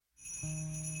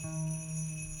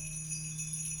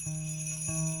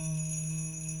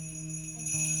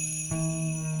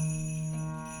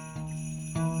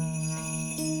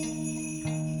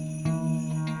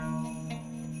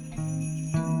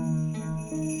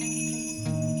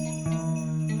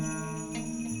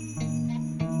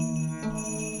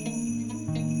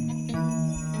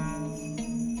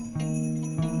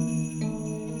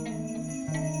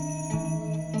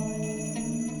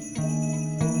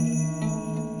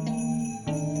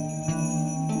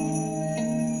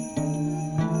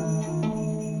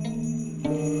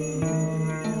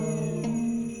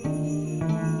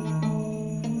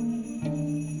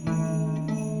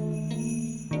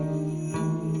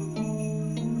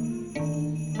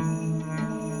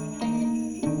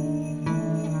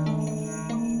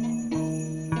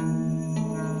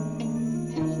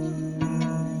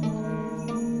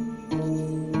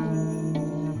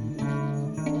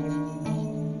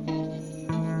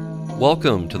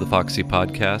Welcome to the Foxy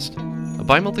Podcast, a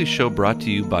bi-monthly show brought to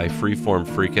you by Freeform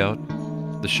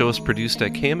Freakout. The show is produced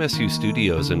at KMSU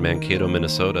Studios in Mankato,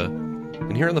 Minnesota.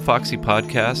 And here on the Foxy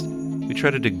Podcast, we try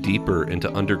to dig deeper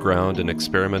into underground and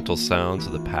experimental sounds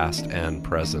of the past and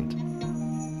present.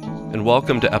 And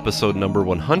welcome to episode number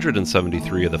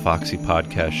 173 of the Foxy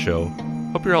Podcast show.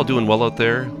 Hope you're all doing well out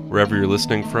there, wherever you're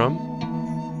listening from.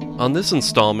 On this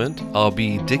installment, I'll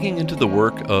be digging into the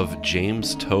work of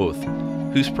James Toth,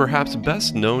 who's perhaps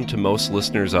best known to most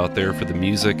listeners out there for the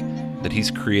music that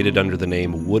he's created under the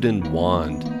name Wooden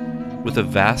Wand, with a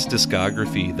vast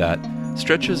discography that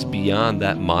stretches beyond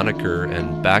that moniker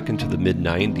and back into the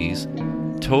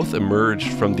mid-90s. Toth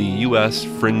emerged from the U.S.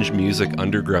 fringe music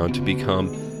underground to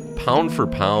become, pound for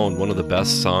pound, one of the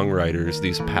best songwriters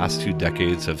these past 2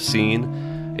 decades have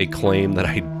seen, a claim that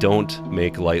I don't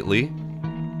make lightly.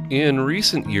 In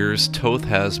recent years, Toth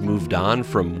has moved on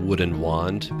from Wooden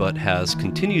Wand, but has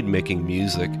continued making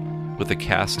music with a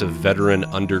cast of veteran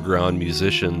underground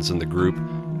musicians in the group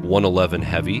 111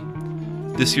 Heavy.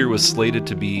 This year was slated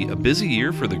to be a busy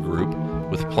year for the group,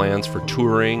 with plans for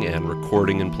touring and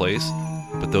recording in place,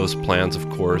 but those plans, of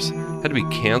course, had to be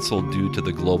canceled due to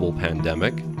the global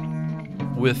pandemic.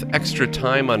 With extra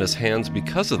time on his hands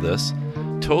because of this,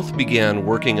 Toth began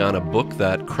working on a book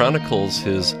that chronicles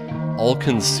his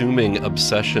all-consuming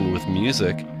obsession with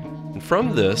music, and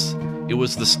from this, it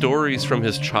was the stories from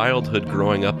his childhood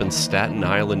growing up in Staten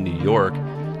Island, New York,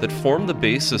 that formed the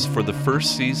basis for the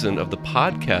first season of the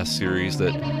podcast series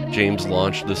that James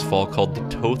launched this fall called The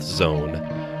Toth Zone,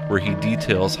 where he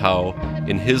details how,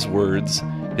 in his words,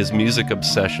 his music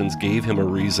obsessions gave him a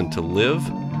reason to live,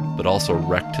 but also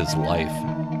wrecked his life.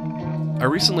 I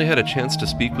recently had a chance to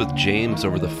speak with James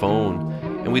over the phone,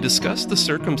 and we discussed the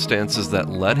circumstances that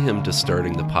led him to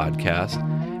starting the podcast,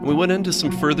 and we went into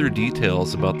some further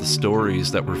details about the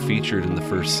stories that were featured in the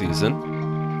first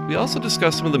season. We also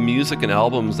discussed some of the music and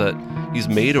albums that he's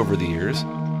made over the years.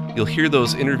 You'll hear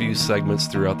those interview segments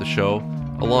throughout the show,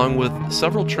 along with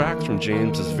several tracks from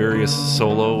James's various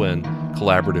solo and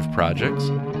collaborative projects.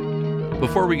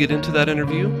 Before we get into that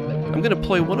interview, I'm going to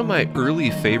play one of my early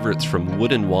favorites from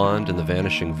Wooden Wand and the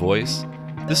Vanishing Voice.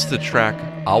 This is the track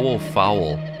Owl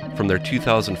Fowl from their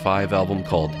 2005 album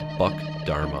called Buck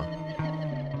Dharma.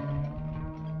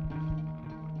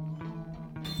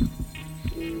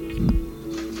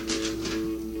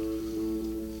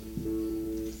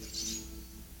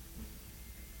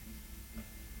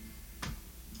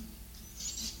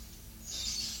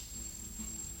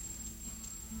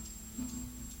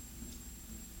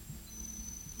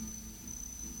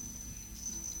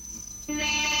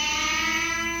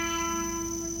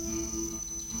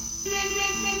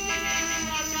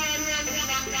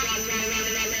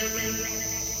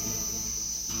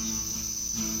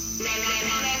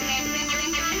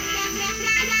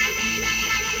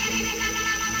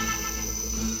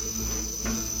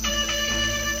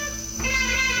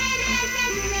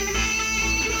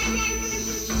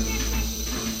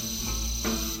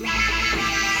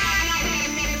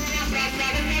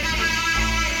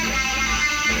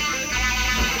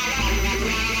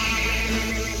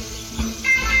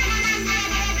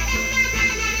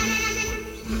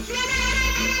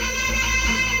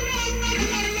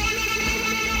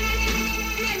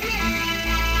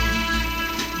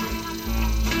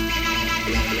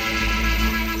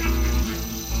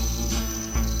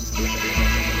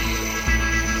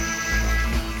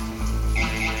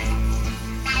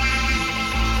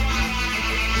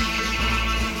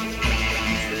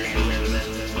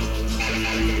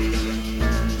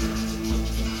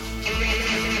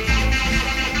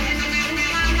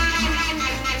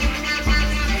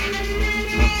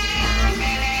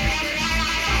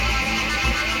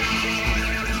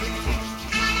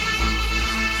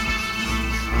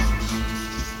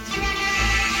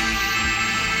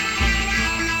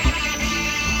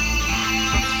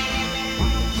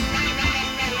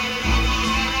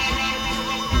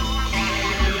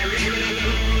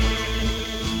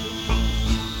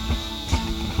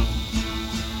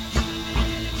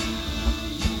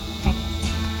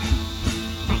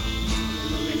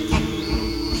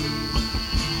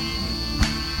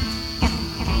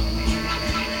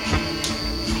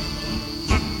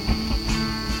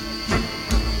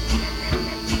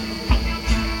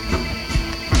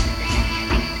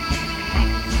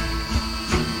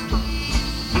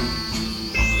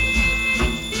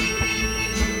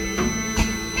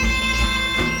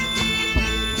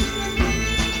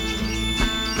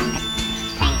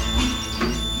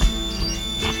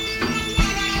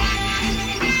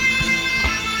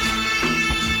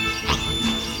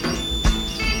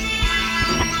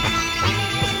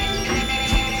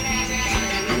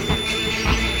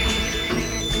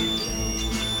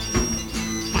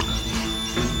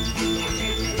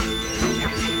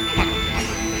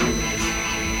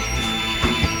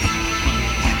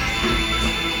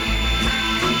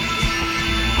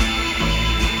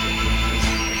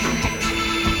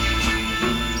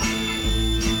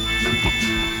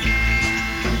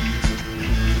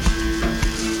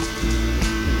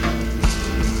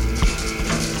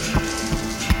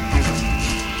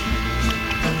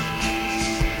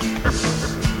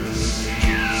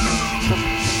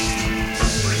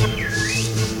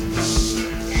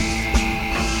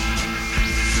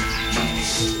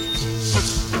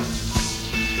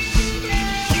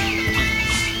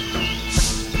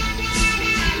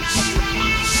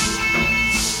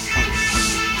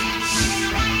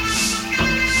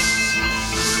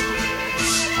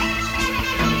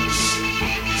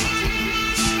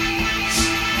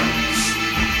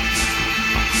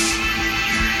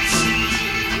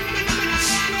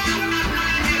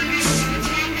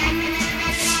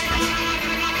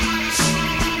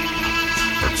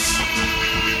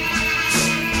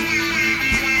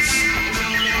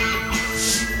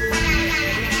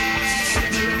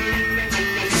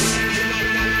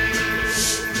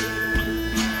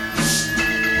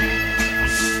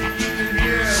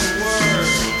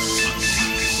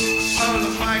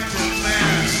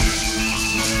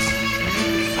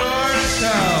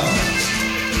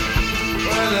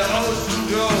 the ocean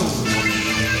goes,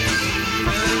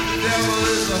 and the devil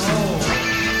is a hole.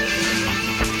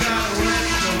 You gotta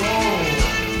wrench the hole,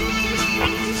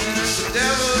 and if the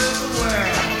devil is a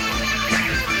well,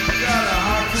 you gotta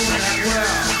harpoon that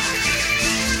well.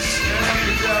 And if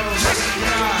the devil's a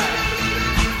guy,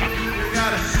 you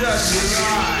gotta shut your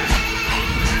eye.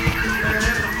 And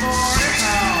in the morning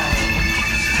hour,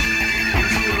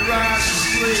 you rise to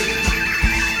sleep.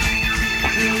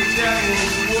 Do the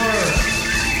devil's work,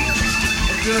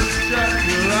 or just shut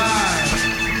your eyes.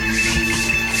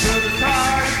 Till the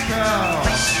tide fell,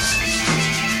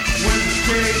 when the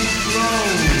cage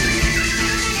blows,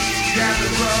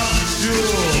 gather up the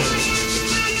jewels,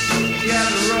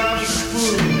 gather up the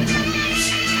food.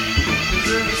 'Cause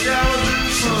if the devil's in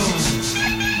the moon,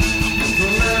 so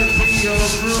let it be your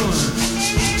ruin.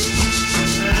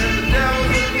 And if the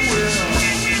devil's in the will,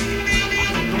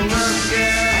 so let him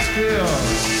gas fill.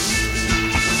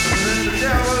 And if the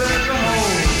devil is the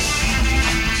hole,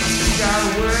 you gotta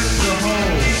win the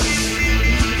hole.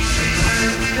 And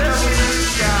if the devil's in the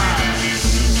sky,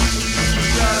 you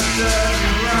gotta serve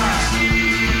him right.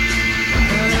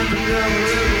 And if the devil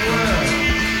is the well,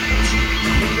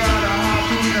 you gotta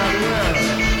harpoon that well.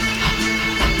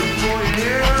 Before you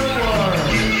hear a word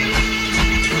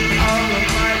of the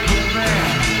mighty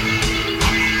man,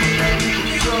 and you can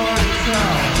sort it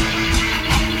out.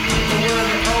 So where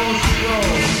the ocean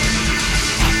goes,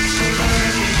 and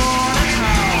in the morning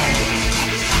hour,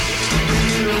 you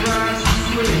need to rise to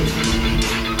sleep.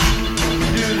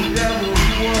 Do the devil's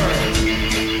work,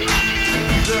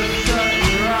 just shut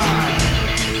your eyes,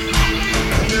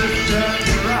 just shut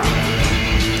your eyes.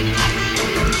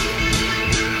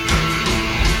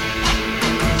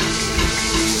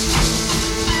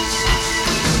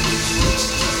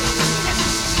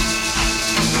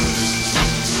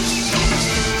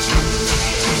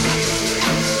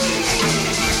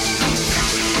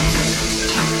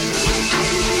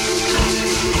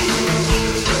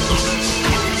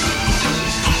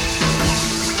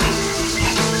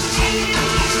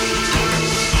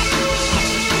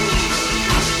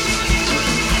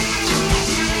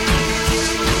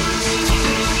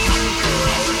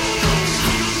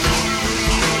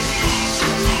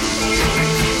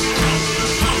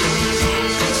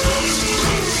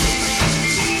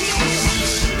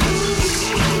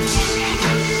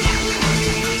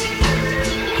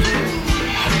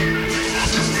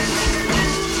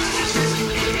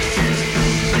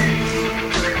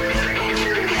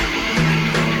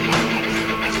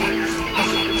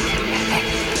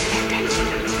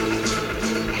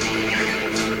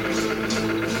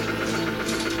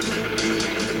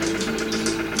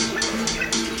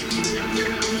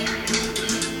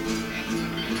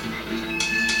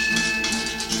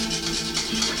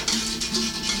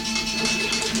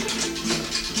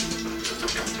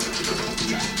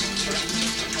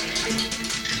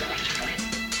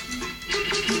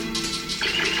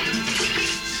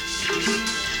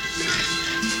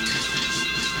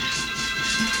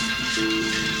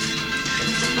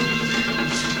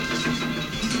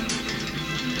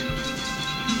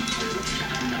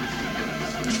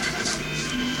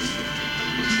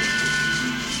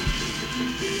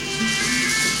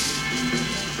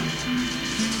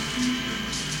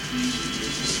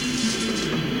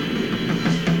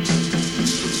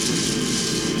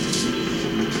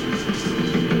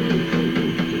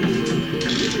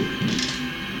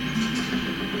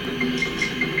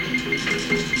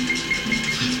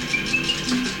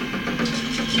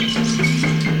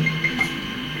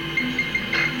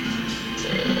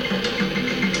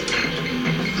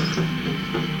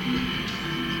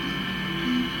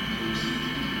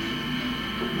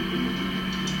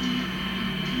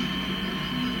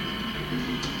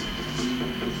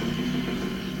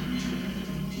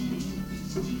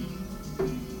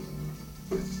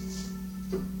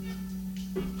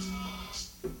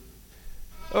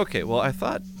 Okay, well, I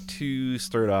thought to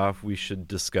start off, we should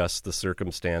discuss the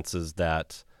circumstances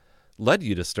that led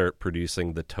you to start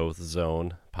producing the Toth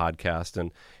Zone podcast.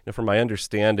 And from my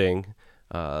understanding,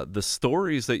 the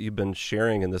stories that you've been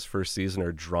sharing in this first season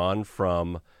are drawn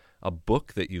from a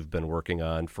book that you've been working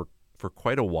on for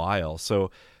quite a while.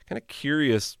 So kind of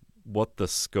curious what the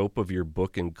scope of your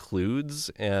book includes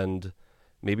and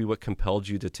maybe what compelled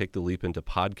you to take the leap into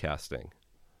podcasting.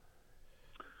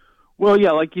 Well,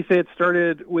 yeah, like you say, it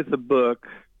started with a book,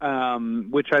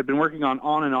 which I'd been working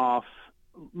on and off,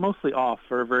 mostly off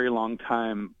for a very long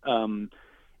time.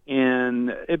 And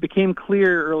it became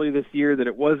clear early this year that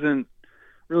it wasn't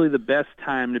really the best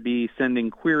time to be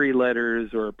sending query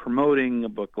letters or promoting a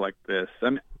book like this. I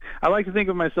mean, I like to think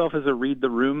of myself as a read the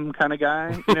room kind of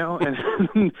guy, you know,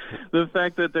 and the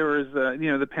fact that there was,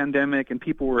 the pandemic and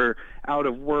people were out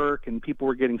of work and people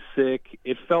were getting sick,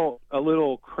 it felt a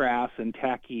little crass and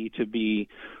tacky to be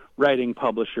writing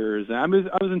publishers. And I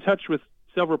was in touch with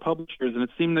several publishers, and it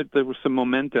seemed that there was some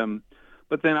momentum,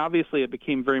 but then obviously it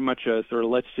became very much a sort of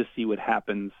let's just see what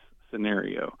happens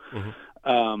scenario.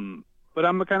 But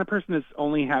I'm the kind of person that's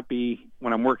only happy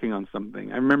when I'm working on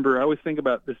something. I always think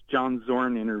about this John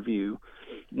Zorn interview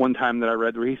one time that I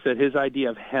read where he said his idea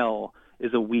of hell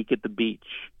is a week at the beach.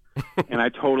 And I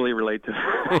totally relate to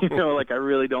that. I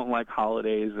really don't like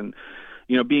holidays, and,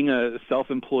 being a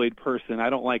self-employed person, I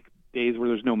don't like days where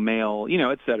there's no mail,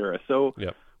 et cetera. So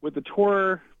with the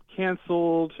tour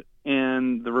canceled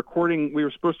and the recording, we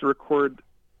were supposed to record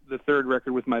the third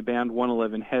record with my band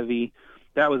 111 Heavy.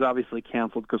 That was obviously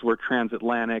canceled because we're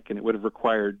transatlantic and it would have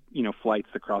required, flights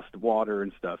across the water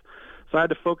and stuff. So I had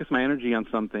to focus my energy on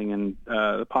something, and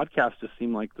the podcast just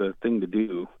seemed like the thing to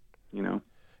do,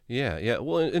 Yeah.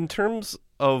 Well, in terms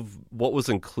of what was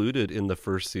included in the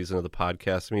first season of the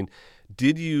podcast, I mean,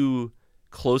 did you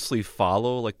closely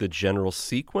follow like the general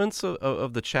sequence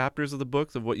of the chapters of the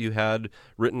book, of what you had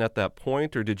written at that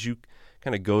point, or did you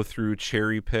kind of go through,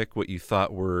 cherry pick what you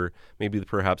thought were maybe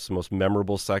perhaps the most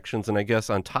memorable sections? And I guess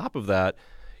on top of that,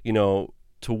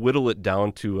 to whittle it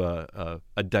down to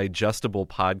a digestible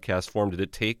podcast form, did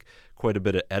it take quite a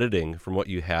bit of editing from what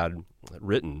you had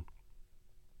written?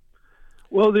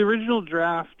 Well, the original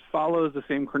draft follows the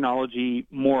same chronology,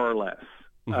 more or less.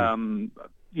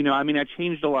 I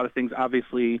changed a lot of things,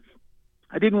 obviously.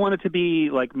 I didn't want it to be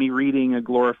like me reading a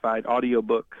glorified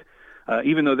audiobook.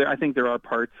 Even though I think there are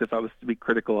parts, if I was to be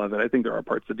critical of it, I think there are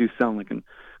parts that do sound like a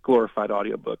glorified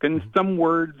audiobook. And some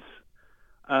words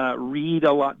read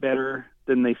a lot better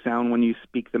than they sound when you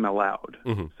speak them aloud.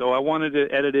 So I wanted to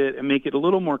edit it and make it a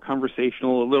little more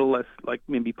conversational, a little less like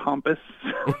maybe pompous.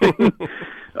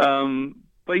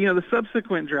 But, the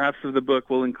subsequent drafts of the book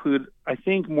will include, I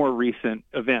think, more recent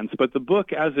events. But the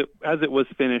book, as it was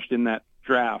finished in that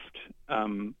draft,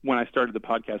 when I started the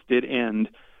podcast, did end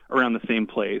around the same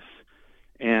place.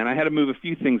 And I had to move a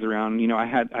few things around. I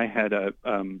had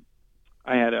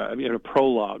a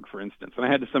prologue, for instance, and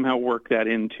I had to somehow work that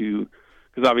into,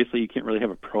 because obviously you can't really have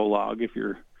a prologue if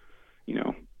you're,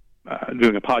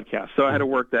 doing a podcast. So I had to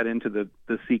work that into the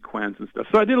sequence and stuff.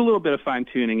 So I did a little bit of fine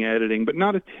tuning, editing, but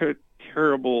not a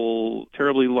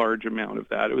terribly large amount of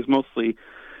that. It was mostly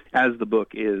as the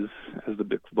book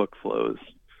flows.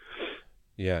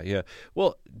 Yeah.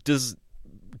 Well,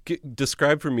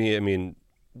 describe for me, I mean,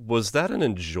 was that an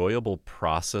enjoyable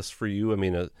process for you? I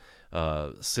mean,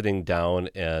 sitting down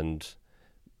and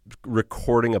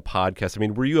recording a podcast. I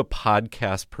mean, were you a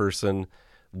podcast person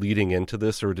leading into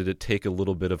this, or did it take a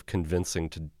little bit of convincing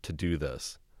to do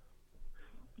this?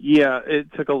 Yeah,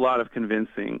 it took a lot of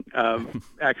convincing.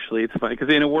 Actually, it's funny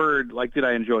because in a word, like, did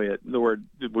I enjoy it? The word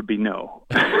would be no.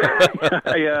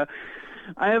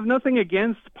 I have nothing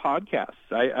against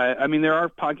podcasts. I mean, there are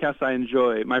podcasts I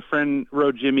enjoy. My friend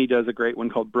Ro Jimmy does a great one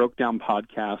called Broke Down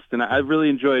Podcast, and I really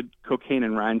enjoyed Cocaine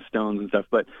and Rhinestones and stuff.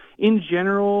 But in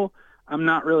general, I'm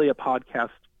not really a podcast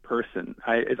person.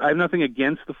 I have nothing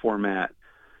against the format.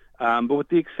 But with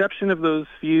the exception of those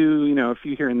few, a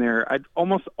few here and there, I'd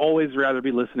almost always rather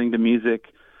be listening to music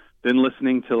than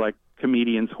listening to, like,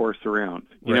 comedians horse around.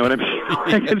 You know what I mean?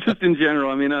 Like, it's just in general.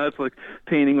 I mean, that's like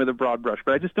painting with a broad brush.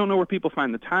 But I just don't know where people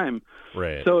find the time.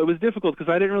 Right. So it was difficult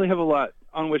because I didn't really have a lot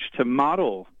on which to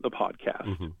model the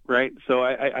podcast, right? So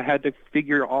I had to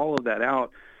figure all of that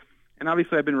out. And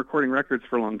obviously I've been recording records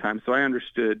for a long time, so I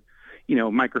understood,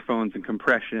 microphones and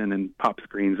compression and pop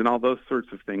screens and all those sorts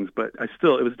of things. But it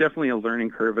was definitely a learning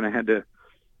curve, and I had to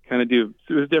kind of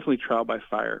it was definitely trial by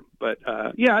fire. But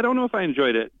I don't know if I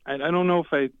enjoyed it. I don't know if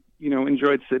I,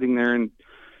 enjoyed sitting there and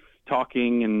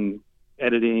talking and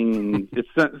editing, and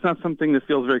it's not something that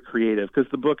feels very creative because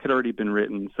the book had already been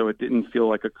written, so it didn't feel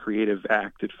like a creative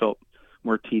act. It felt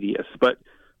more tedious. But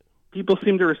people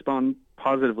seem to respond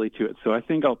positively to it, so I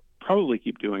think I'll probably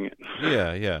keep doing it.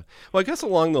 Yeah. Well, I guess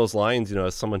along those lines,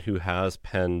 as someone who has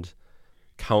penned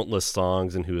countless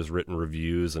songs and who has written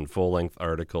reviews and full-length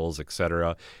articles,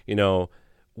 etc.,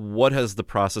 what has the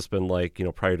process been like,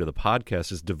 prior to the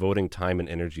podcast, is devoting time and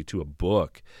energy to a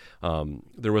book?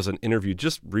 There was an interview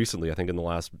just recently, I think in the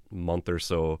last month or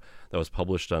so, that was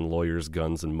published on Lawyers,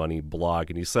 Guns, and Money blog,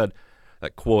 and he said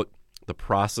that, quote, "The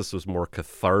process was more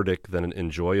cathartic than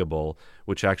enjoyable,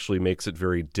 which actually makes it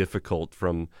very difficult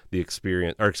from the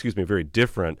experience, very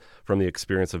different from the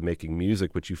experience of making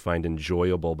music, which you find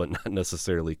enjoyable but not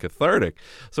necessarily cathartic."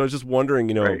 So I was just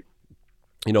wondering, Right.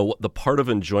 the part of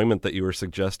enjoyment that you were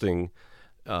suggesting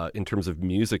in terms of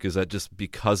music? Is that just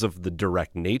because of the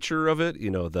direct nature of it?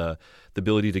 The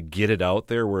ability to get it out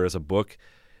there, whereas a book,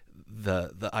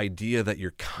 the idea that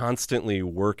you're constantly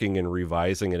working and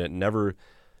revising and it never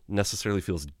necessarily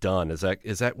feels done. Is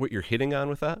that what you're hitting on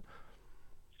with that?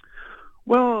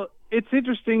 Well, it's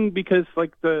interesting because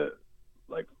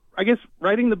I guess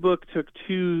writing the book took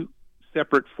two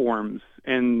separate forms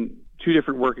and two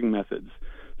different working methods.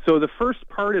 So the first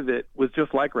part of it was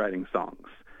just like writing songs,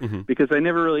 because I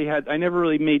never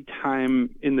really made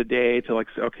time in the day to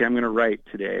say, okay, I'm going to write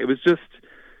today. It was just,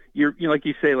 like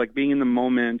you say, like being in the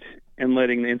moment and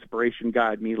letting the inspiration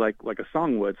guide me like a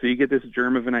song would. So you get this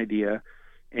germ of an idea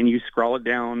and you scrawl it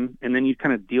down and then you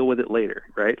kind of deal with it later,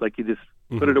 right? Like you just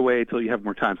put it away until you have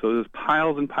more time. So there's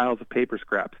piles and piles of paper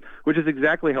scraps, which is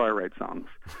exactly how I write songs.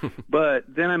 But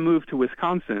then I moved to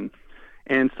Wisconsin,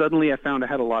 and suddenly I found I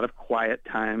had a lot of quiet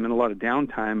time and a lot of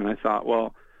downtime. And I thought,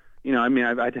 well,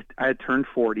 I had turned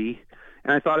 40,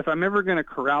 and I thought if I'm ever going to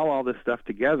corral all this stuff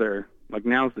together, like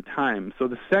now's the time. So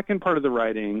the second part of the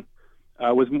writing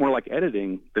was more like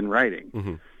editing than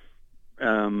writing.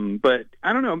 But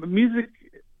I don't know,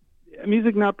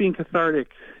 music not being cathartic,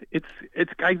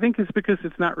 I think it's because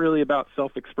it's not really about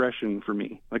self-expression for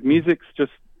me. Like music's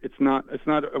just, it's not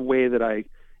a way that I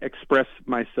express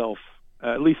myself,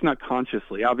 at least not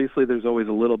consciously. Obviously there's always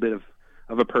a little bit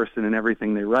of a person in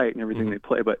everything they write and everything they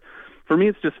play, but for me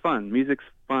it's just fun. Music's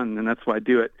fun, and that's why I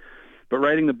do it. But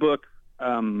writing the book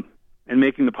and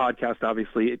making the podcast,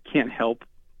 obviously it can't help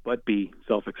but be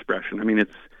self-expression. I mean,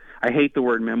 I hate the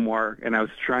word memoir, and I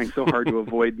was trying so hard to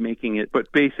avoid making it,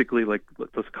 but basically, like,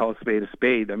 let's call a spade a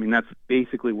spade. I mean, that's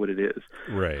basically what it is.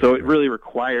 Right. So it really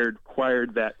required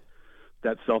that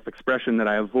self-expression that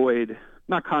I avoid,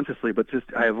 not consciously, but just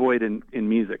I avoid in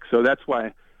music. So that's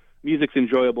why music's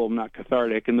enjoyable, not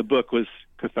cathartic, and the book was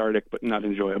cathartic but not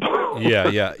enjoyable.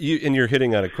 Yeah. And you're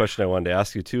hitting on a question I wanted to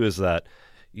ask you too, is that,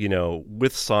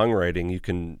 with songwriting,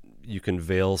 you can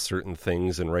veil certain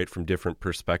things and write from different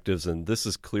perspectives. And this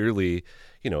is clearly,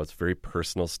 it's very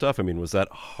personal stuff. I mean, was that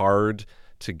hard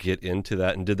to get into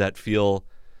that? And did that feel,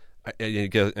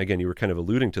 again, you were kind of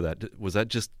alluding to that. Was that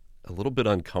just a little bit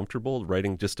uncomfortable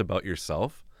writing just about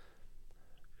yourself?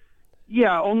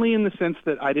 Yeah, only in the sense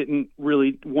that I didn't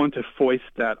really want to foist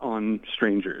that on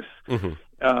strangers.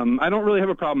 I don't really have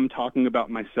a problem talking about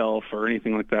myself or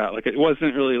anything like that. Like, it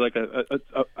wasn't really like I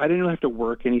didn't really have to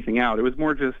work anything out. It was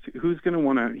more just, who's going to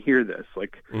want to hear this?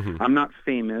 Like, I'm not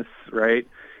famous, right?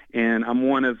 And I'm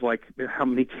one of like how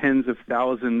many tens of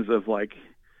thousands of like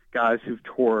guys who've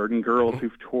toured and girls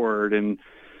who've toured, and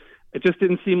it just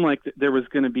didn't seem like there was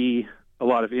going to be a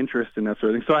lot of interest in that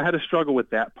sort of thing. So I had to struggle with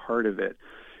that part of it.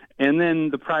 And then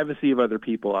the privacy of other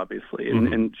people, obviously.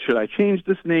 And should I change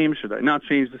this name? Should I not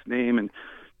change this name? And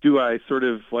do I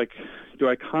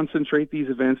concentrate these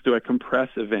events? Do I compress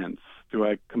events? Do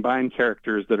I combine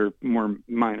characters that are more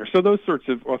minor? So those sorts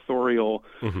of authorial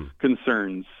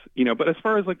concerns, But as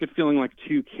far as like it feeling like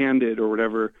too candid or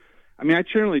whatever, I mean, I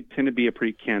generally tend to be a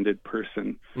pretty candid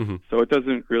person. So it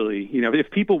doesn't really,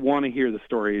 if people want to hear the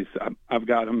stories, I've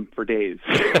got them for days.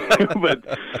 But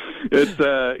it's,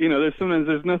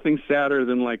 there's nothing sadder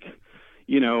than like,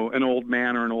 an old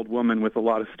man or an old woman with a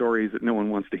lot of stories that no one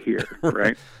wants to hear,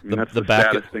 right? I mean, that's the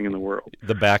saddest thing in the world.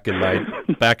 The back in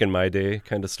my day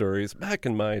kind of stories. Back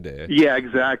in my day. Yeah,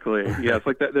 exactly. Yeah, it's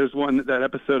like that. There's that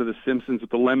episode of The Simpsons with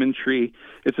the lemon tree.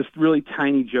 It's this really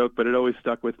tiny joke, but it always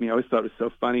stuck with me. I always thought it was so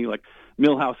funny. Like,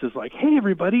 Milhouse is like, "Hey,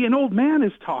 everybody, an old man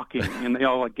is talking," and they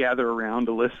all like gather around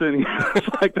to listen. It's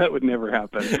like that would never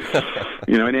happen,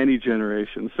 in any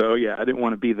generation. So yeah, I didn't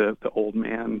want to be the old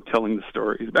man telling the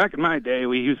stories. Back in my day,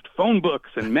 we used phone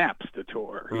books and maps to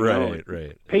tour.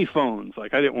 Right. Pay phones.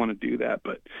 Like, I didn't want to do that,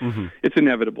 but it's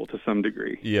inevitable to some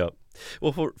degree. Yeah.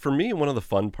 Well, for me, one of the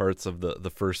fun parts of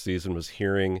the first season was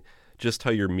hearing just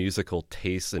how your musical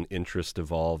tastes and interest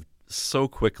evolved so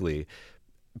quickly.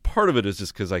 Part of it is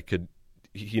just because I could,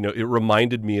 it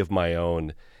reminded me of my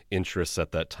own interests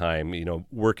at that time,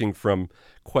 working from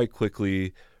quite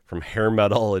quickly from hair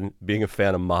metal and being a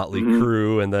fan of Motley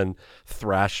Crue, and then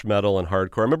thrash metal and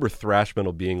hardcore. I remember thrash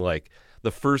metal being like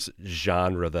the first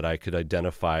genre that I could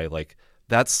identify, like,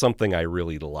 that's something I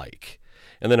really like.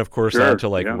 And then, of course, on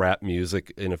to rap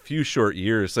music in a few short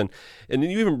years. And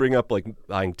you even bring up like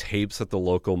buying tapes at the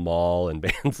local mall and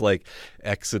bands like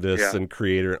Exodus and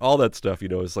Creator and all that stuff,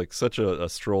 is like such a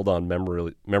stroll down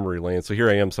memory lane. So here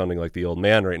I am sounding like the old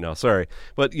man right now. Sorry.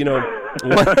 But,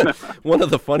 one of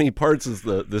the funny parts is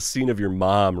the scene of your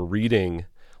mom reading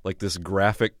like this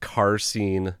graphic car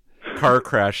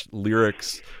crash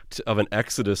lyrics of an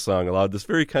Exodus song aloud, this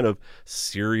very kind of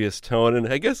serious tone.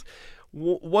 And I guess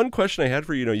one question I had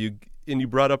for you, and you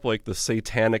brought up like the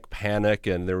Satanic Panic,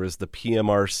 and there was the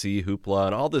PMRC hoopla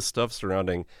and all this stuff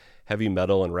surrounding heavy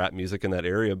metal and rap music in that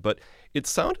area. But it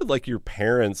sounded like your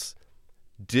parents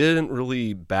didn't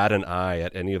really bat an eye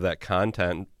at any of that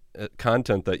content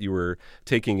that you were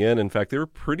taking in. In fact, they were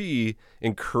pretty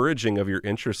encouraging of your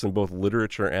interest in both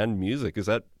literature and music. Is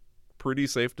that pretty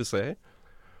safe to say?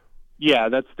 Yeah,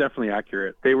 that's definitely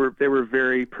accurate. They were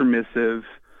very permissive,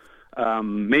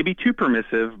 maybe too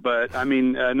permissive, but I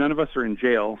mean, none of us are in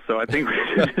jail, so I think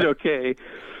we did okay.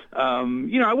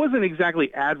 I wasn't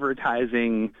exactly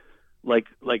advertising like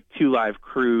Two Live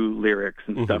Crew lyrics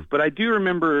and stuff, but I do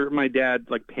remember my dad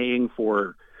like paying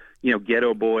for,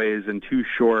 Ghetto Boys and Too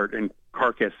Short and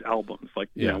Carcass albums,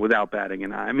 without batting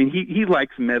an eye. I mean, he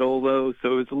likes metal though,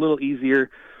 so it's a little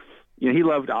easier. He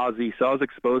loved Ozzy, so I was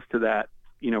exposed to that,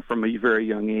 from a very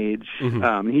young age.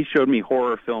 He showed me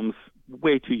horror films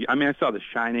way too young. I mean, I saw The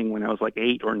Shining when I was like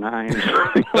 8 or 9.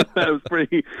 That was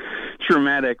pretty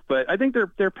traumatic. But I think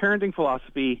their parenting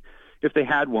philosophy, if they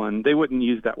had one, they wouldn't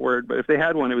use that word, but if they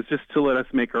had one, it was just to let us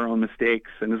make our own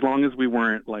mistakes. And as long as we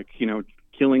weren't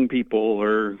killing people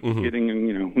or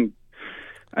getting,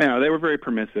 I don't know, they were very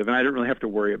permissive, and I didn't really have to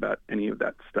worry about any of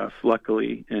that stuff,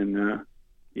 luckily. And,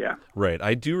 yeah. Right.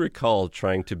 I do recall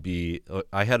trying to be,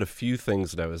 I had a few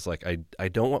things that I was like, I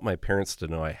don't want my parents to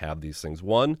know I have these things.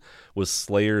 One was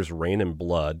Slayer's Rain and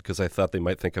Blood, because I thought they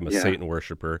might think I'm a Satan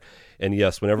worshiper. And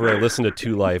yes, whenever I listened to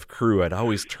Two Live Crew, I'd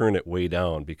always turn it way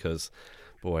down because,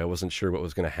 boy, I wasn't sure what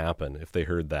was going to happen if they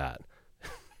heard that.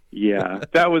 Yeah,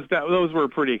 those were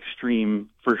pretty extreme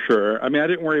for sure. I mean, I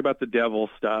didn't worry about the devil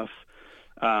stuff.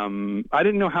 I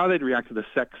didn't know how they'd react to the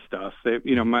sex stuff.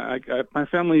 My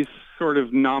family's sort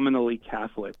of nominally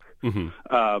Catholic,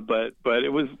 but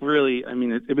it was really, I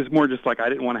mean, it was more just like I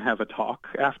didn't want to have a talk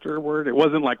afterward. It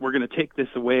wasn't like we're going to take this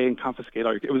away and confiscate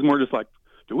all your. It was more just like,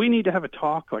 do we need to have a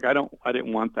talk? Like I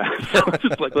didn't want that. So it's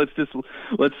just like let's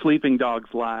sleeping dogs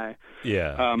lie.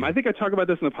 Yeah. I think I talk about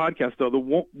this in the podcast though.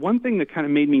 The one thing that kind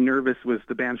of made me nervous was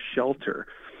the band Shelter,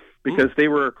 because they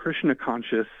were a Krishna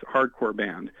conscious hardcore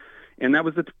band. And that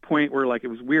was the point where, it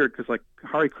was weird because,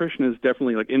 Hare Krishna's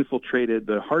definitely, infiltrated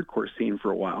the hardcore scene for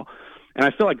a while. And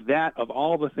I feel like that, of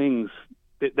all the things,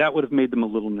 that would have made them a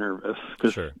little nervous.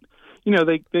 Because, sure.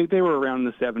 They were around in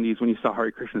the 70s when you saw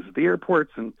Hare Krishnas at the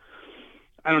airports. And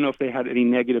I don't know if they had any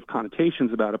negative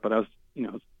connotations about it, but I was,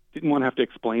 didn't want to have to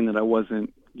explain that I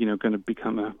wasn't, going to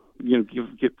become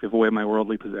give away my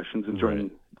worldly possessions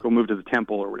and go move to the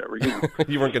temple or whatever,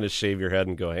 You weren't going to shave your head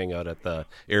and go hang out at the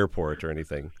airport or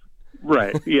anything.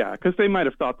 Right, yeah, because they might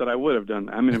have thought that I would have done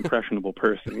that. I'm an impressionable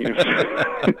person.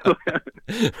 Right.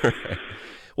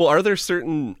 Well, are there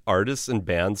certain artists and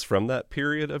bands from that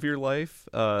period of your life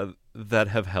that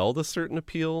have held a certain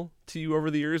appeal to you over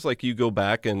the years? Like you go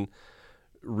back and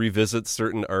revisit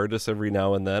certain artists every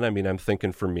now and then? I mean, I'm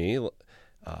thinking for me,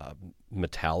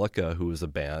 Metallica, who is a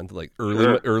band,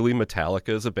 early Metallica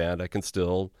is a band I can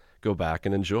still go back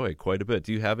and enjoy quite a bit.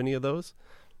 Do you have any of those?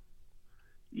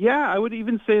 Yeah, I would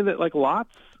even say that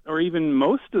lots or even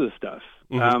most of the stuff.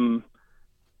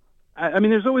 I mean,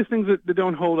 there's always things that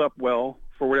don't hold up well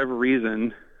for whatever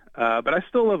reason, but I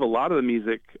still love a lot of the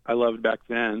music I loved back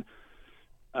then.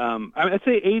 I'd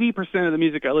say 80% of the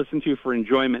music I listen to for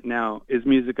enjoyment now is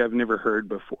music I've never heard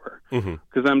before,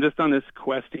 because I'm just on this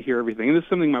quest to hear everything. And this is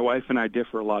something my wife and I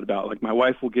differ a lot about. My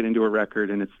wife will get into a record,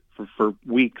 and it's for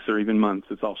weeks or even months.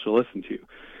 It's all she'll listen to.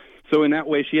 So in that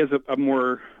way, she has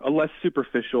a less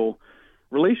superficial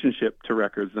relationship to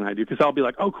records than I do, because I'll be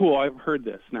like, oh, cool, I've heard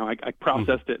this. Now I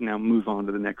processed it, and now move on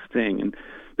to the next thing. And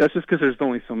that's just because there's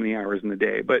only so many hours in the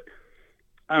day. But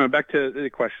I don't know, back to the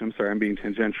question. I'm sorry, I'm being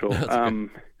tangential.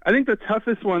 I think the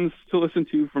toughest ones to listen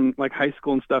to from high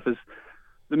school and stuff is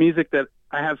the music that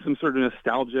I have some sort of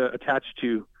nostalgia attached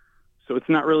to. So it's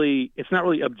not really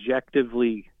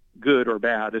objectively good or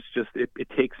bad. It's just it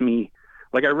takes me.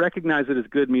 I recognize it as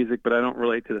good music, but I don't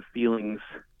relate to the feelings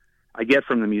I get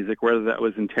from the music, whether that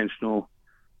was intentional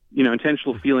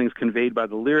feelings conveyed by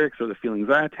the lyrics or the feelings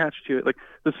I attached to it.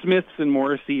 The Smiths and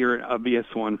Morrissey are an obvious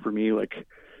one for me.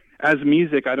 As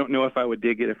music, I don't know if I would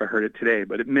dig it if I heard it today,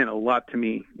 but it meant a lot to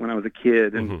me when I was a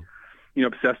kid and,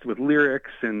 obsessed with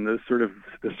lyrics and the sort of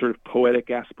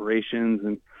poetic aspirations,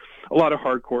 and a lot of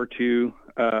hardcore too.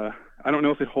 I don't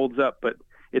know if it holds up, but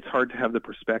it's hard to have the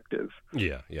perspective.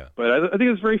 Yeah. But I think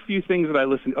there's very few things that I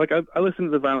listen to. I listened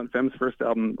to the Violent Femmes' first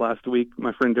album last week.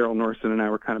 My friend Daryl Norson and I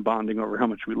were kind of bonding over how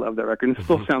much we love that record. And it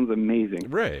still sounds amazing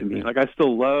to me. I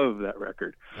still love that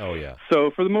record. Oh, yeah.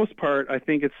 So for the most part, I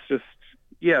think it's just,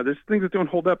 there's things that don't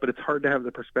hold up, but it's hard to have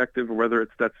the perspective of whether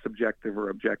that's subjective or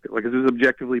objective. Is this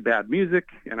objectively bad music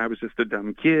and I was just a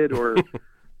dumb kid, or,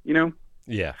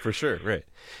 Yeah, for sure. Right.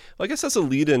 Well, I guess that's a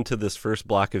lead into this first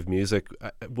block of music.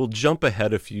 We'll jump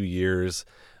ahead a few years.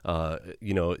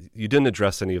 You didn't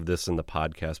address any of this in the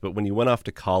podcast, but when you went off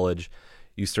to college,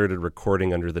 you started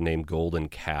recording under the name Golden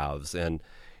Calves. And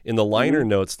in the liner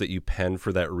notes that you penned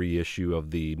for that reissue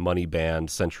of the Money Band,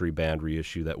 Century Band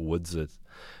reissue that Woods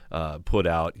put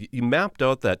out, you mapped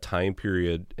out that time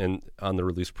period and on the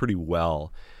release pretty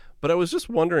well. But I was just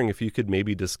wondering if you could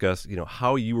maybe discuss,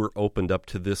 how you were opened up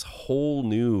to this whole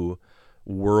new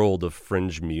world of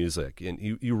fringe music. And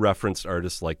you referenced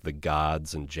artists like The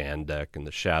Gods and Jandek and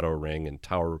the Shadow Ring and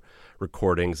Tower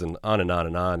Recordings and on and on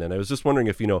and on. And I was just wondering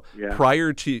if,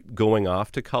 prior to going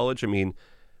off to college,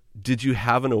 did you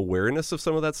have an awareness of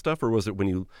some of that stuff, or was it when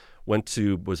you went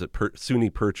to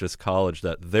SUNY Purchase College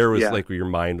that there was like your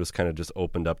mind was kind of just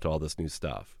opened up to all this new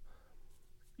stuff?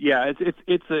 Yeah,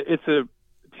 it's a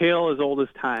tale as old as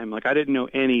time. Like, I didn't know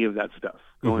any of that stuff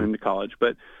going into college,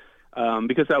 but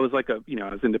because I was I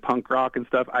was into punk rock and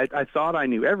stuff, I thought I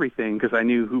knew everything because I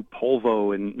knew who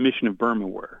Polvo and Mission of Burma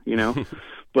were,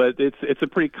 But it's a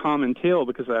pretty common tale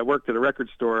because I worked at a record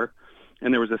store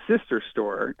and there was a sister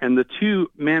store, and the two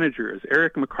managers,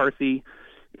 Eric McCarthy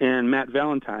and Matt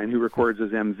Valentine, who records as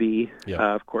MV,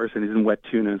 of course, and he's in Wet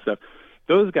Tuna and stuff,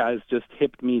 those guys just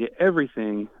hipped me to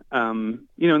everything, in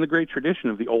the great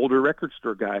tradition of the older record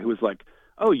store guy who was like,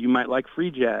 oh, you might like free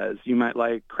jazz, you might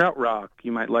like krautrock,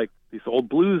 you might like this old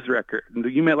blues record,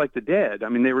 you might like the Dead. I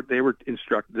mean, they were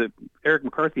instructed. Eric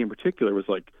McCarthy in particular was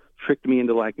like tricked me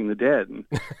into liking the Dead, and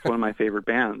it's one of my favorite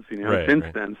bands, since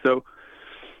then. So,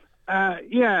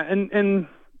 and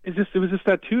it was just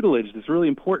that tutelage that's really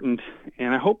important,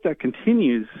 and I hope that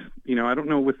continues. I don't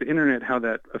know with the internet how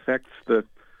that affects the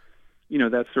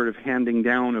that sort of handing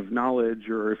down of knowledge,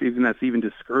 or if even that's even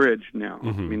discouraged now.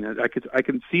 I mean, I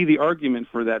can see the argument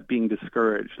for that being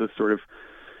discouraged. The sort of,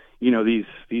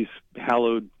 these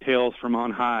hallowed tales from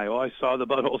on high. Oh, I saw the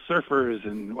Butthole Surfers,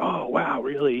 and oh wow,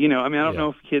 really? I don't know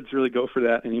if kids really go for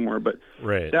that anymore, but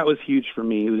that was huge for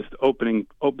me. It was just opening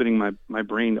my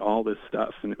brain to all this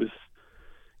stuff, and it was,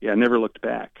 I never looked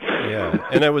back. Yeah,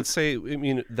 and I would say,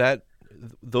 that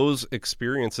those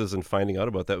experiences and finding out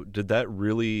about that, did that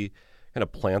really kind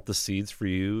of plant the seeds for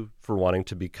you for wanting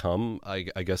to become, I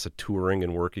guess, a touring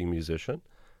and working musician?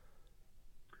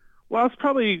 Well, I was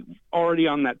probably already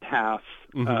on that path.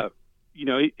 I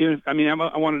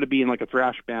wanted to be in like a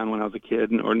thrash band when I was a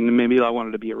kid, or maybe I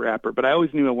wanted to be a rapper, but I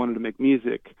always knew I wanted to make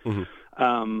music.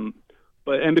 And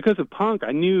because of punk,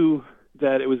 I knew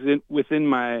that it was within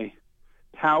my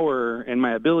power and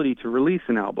my ability to release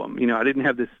an album. I didn't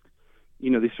have this,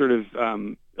 these sort of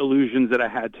illusions that I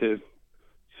had to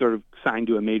sort of sign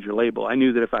to a major label. I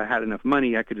knew that if I had enough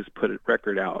money, I could just put a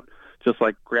record out, just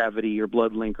like Gravity or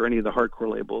Bloodlink or any of the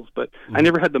hardcore labels. But I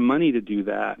never had the money to do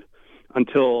that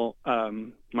until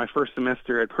my first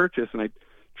semester at Purchase, and I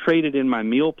traded in my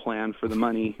meal plan for the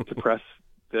money to press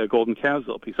the Golden Calves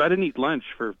LP. So I didn't eat lunch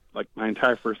for like my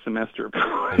entire first semester of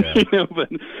college, but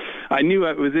I knew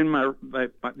it was in my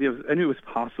I knew it was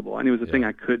possible. I knew it was a thing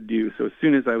I could do. So as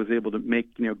soon as I was able to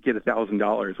make, get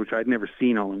 $1,000, which I'd never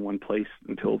seen all in one place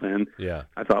until then,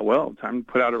 I thought, well, time to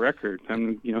put out a record,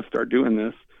 time to, start doing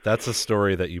this. That's a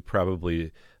story that you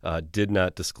probably did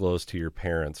not disclose to your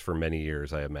parents for many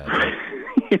years, I imagine.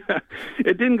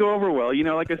 It didn't go over well.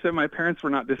 Like I said, my parents were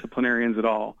not disciplinarians at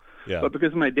all. But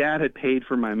because my dad had paid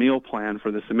for my meal plan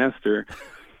for the semester,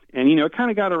 and it kind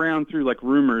of got around through like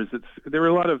rumors. There were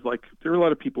a lot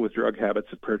of people with drug habits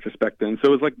at Purchase back then. So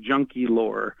it was like junkie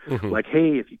lore, like,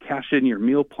 hey, if you cash in your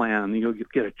meal plan, you'll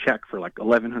get a check for like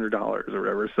 $1,100 or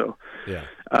whatever. So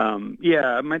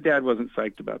my dad wasn't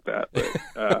psyched about that, but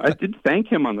I did thank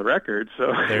him on the record.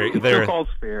 So there all's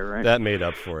fair, right? That made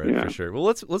up for it for sure. Well,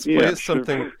 let's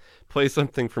play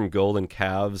something from Golden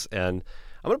Calves, and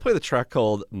I'm going to play the track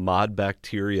called Mod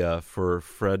Bacteria for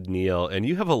Fred Neil, and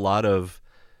you have a lot of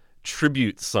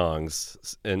tribute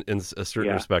songs in a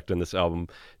certain respect in this album.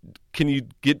 Can you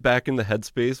get back in the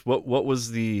headspace? What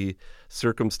was the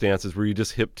circumstances? Were you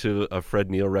just hip to a Fred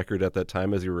Neil record at that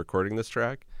time as you were recording this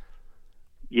track?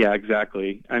 Yeah,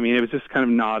 exactly. I mean, it was just kind of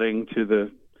nodding to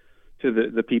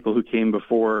the people who came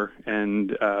before,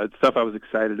 and stuff I was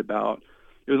excited about.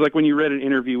 It was like when you read an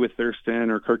interview with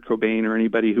Thurston or Kurt Cobain or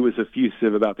anybody who was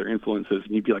effusive about their influences,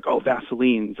 and you'd be like, oh,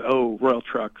 Vaselines, oh, Royal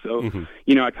Trucks. Oh,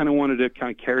 I kind of wanted to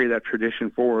kind of carry that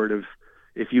tradition forward of,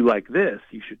 if you like this,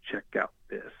 you should check out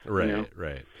this. Right.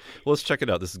 Well, let's check it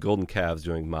out. This is Golden Calves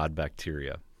doing Mod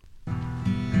Bacteria.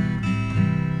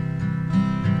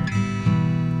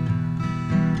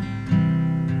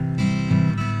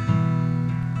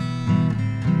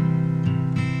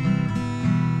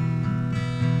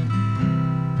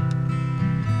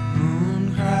 Moon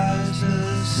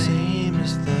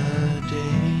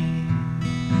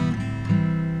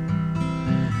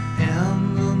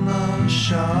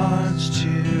shards to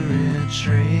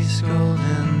retrace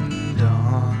golden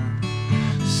dawn.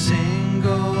 Sing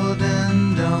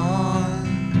golden dawn,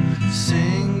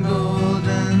 sing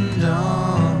golden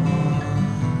dawn.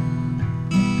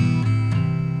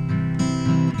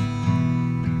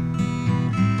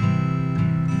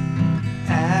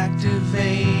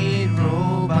 Activate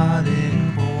robotic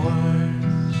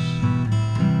hordes,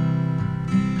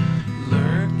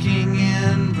 lurking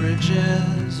in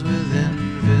bridges with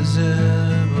invisible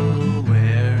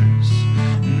wares,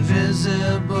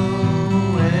 invisible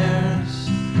wares,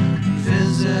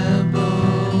 invisible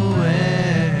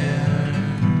wares.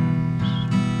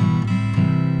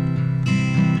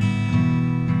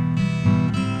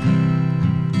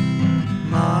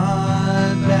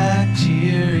 Mud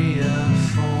bacteria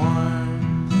form,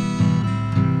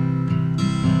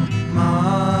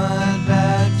 mud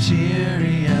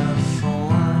bacteria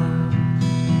form,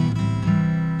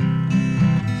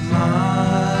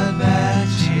 mud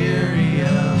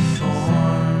bacteria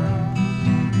form,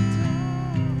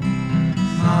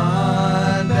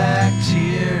 mud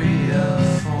bacteria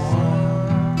form.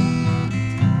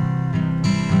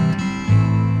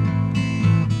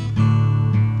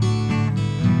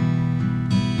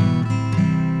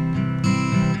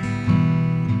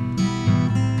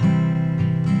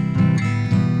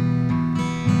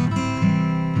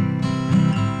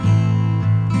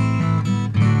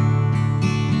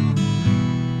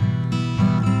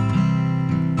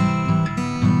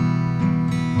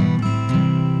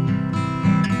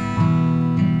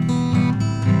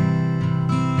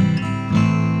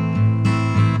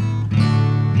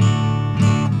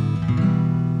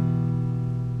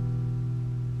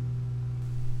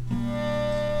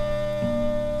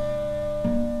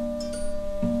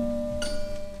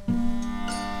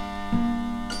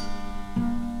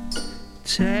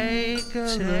 Take a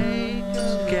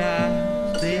look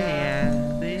at the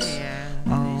ants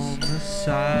on the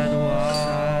sidewalk.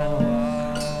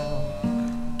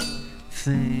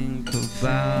 Think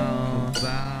about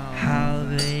how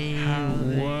they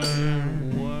work,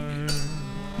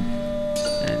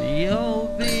 and you'll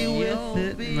be with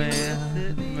it,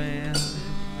 man.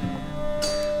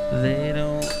 They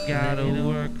don't gotta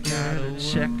work, gotta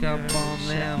check up on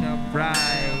them, right.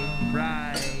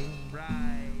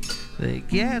 They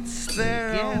gets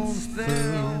their own food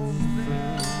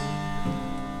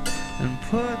and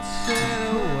puts it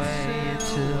away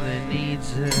till they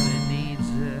needs it.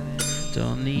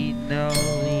 Don't need no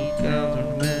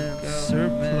government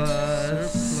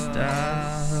surplus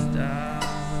stuff.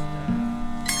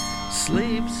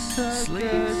 Sleep's a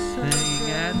good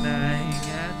thing at night,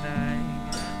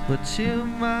 but too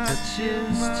much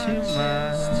is too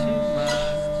much,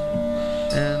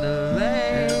 and a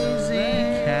lazy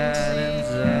cat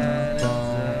ends up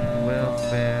on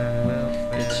welfare.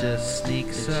 It just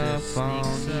sneaks up on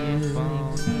you.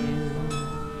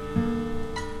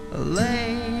 A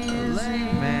lazy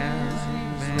man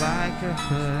is like a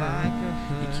hood.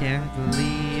 You can't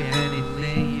believe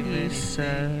anything he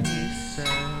says.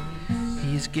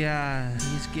 He's got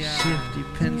shifty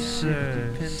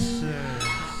pincers,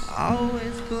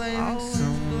 always blaming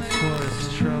someone for his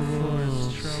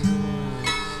troubles,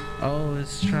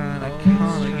 always trying to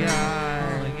con a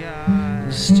guy,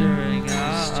 stirring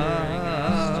up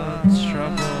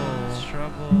trouble.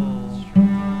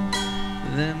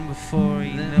 Then before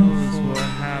he knows what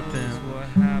happened,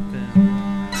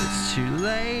 it's too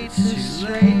late to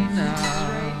straighten up.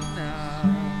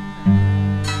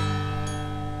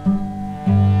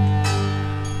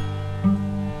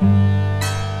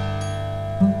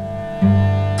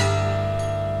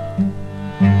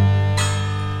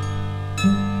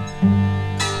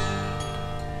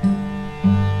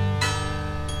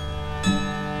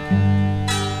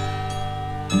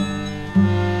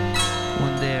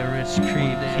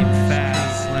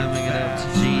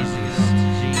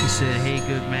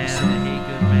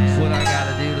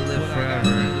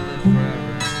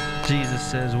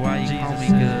 Says, why you call me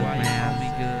good,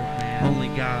 man? Only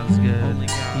God's good.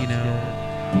 You know,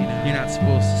 you're not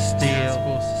supposed to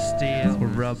steal or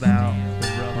rub out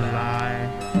or lie.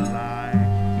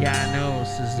 Yeah, I know,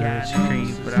 says the rich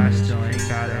creep, but I still ain't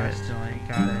got it.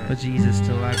 But Jesus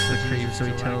still likes the creep, so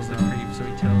he tells them,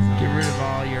 get rid of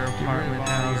all your apartment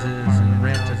houses and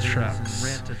rent a trucks,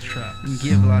 and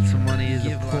give lots of money to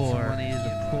the poor.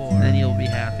 Then you'll be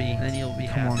happy.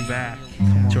 Come on back.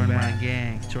 Join my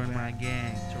gang.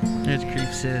 Rich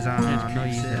creep says, no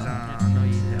you don't.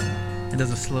 And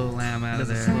does a slow lamb out of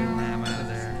there.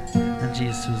 And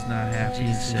Jesus was not happy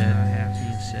and said,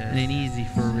 it ain't easy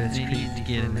for a rich creep to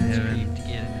get into heaven.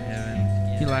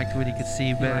 He liked what he could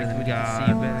see better than God.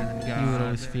 He would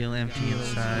always feel empty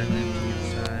inside.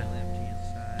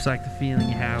 It's like the feeling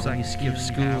you have when you skip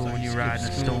school, when you ride in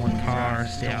a stolen car,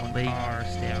 stay out late.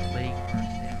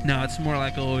 No, it's more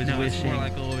like always wishing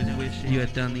you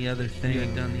had done the other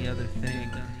thing.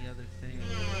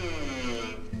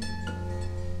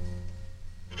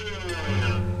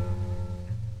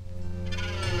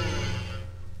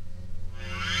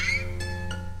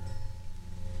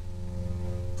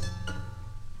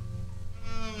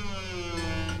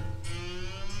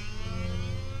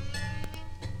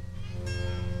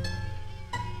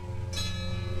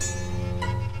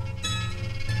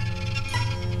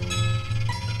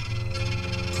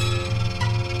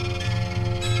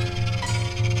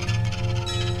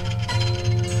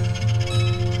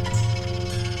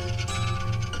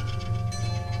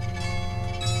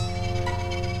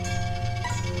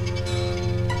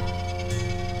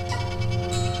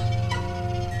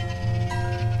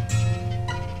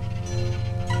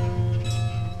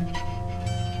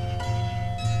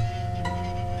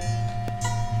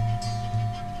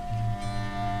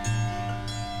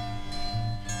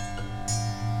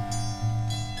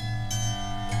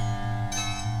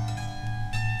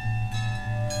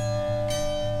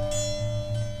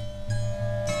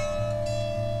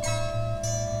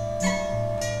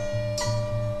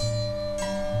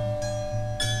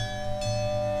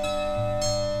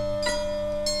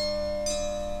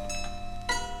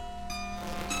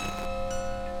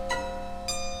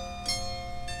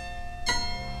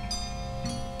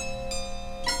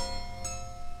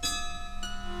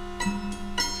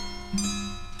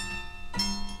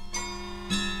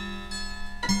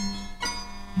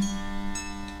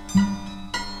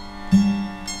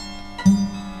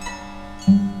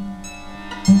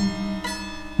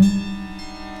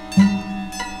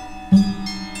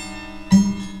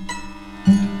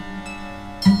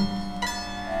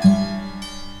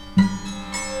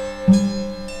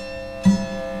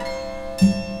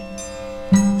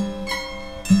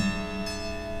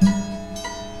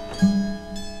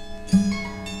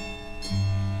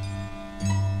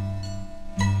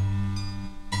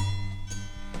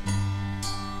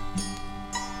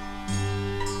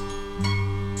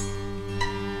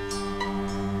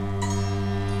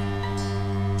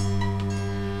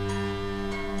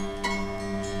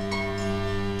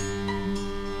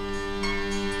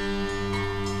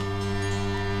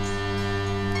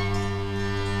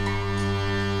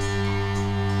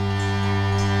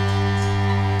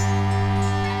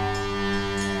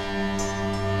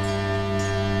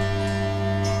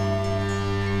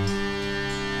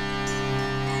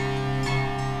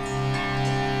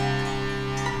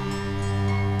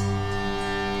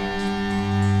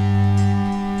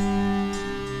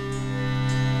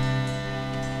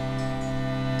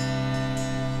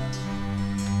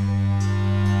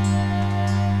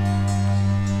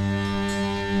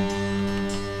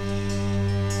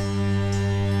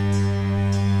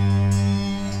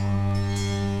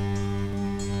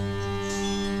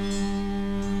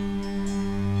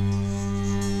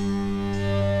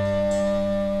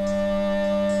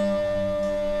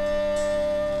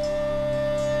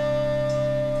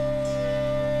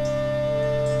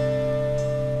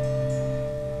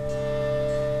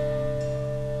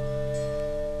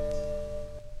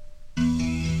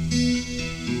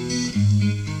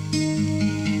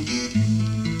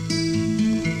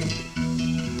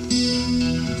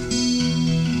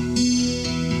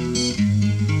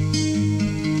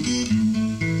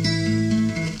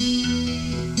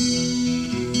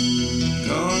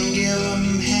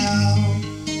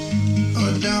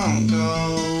 don't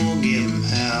go give 'em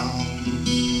hell.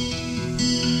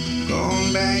 Go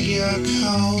and bag your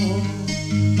coat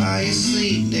while you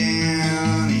sleep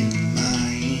down in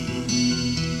mine.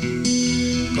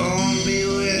 Go and be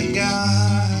with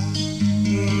God,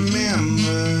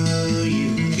 remember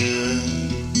you're good.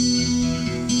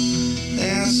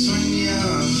 That's when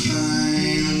you'll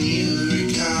find you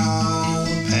recall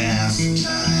the past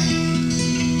time.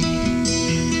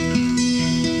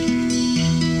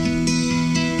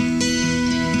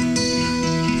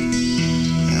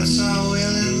 That's all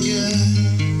well and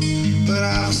good, but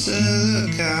I'll still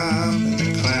look up at the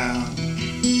clouds.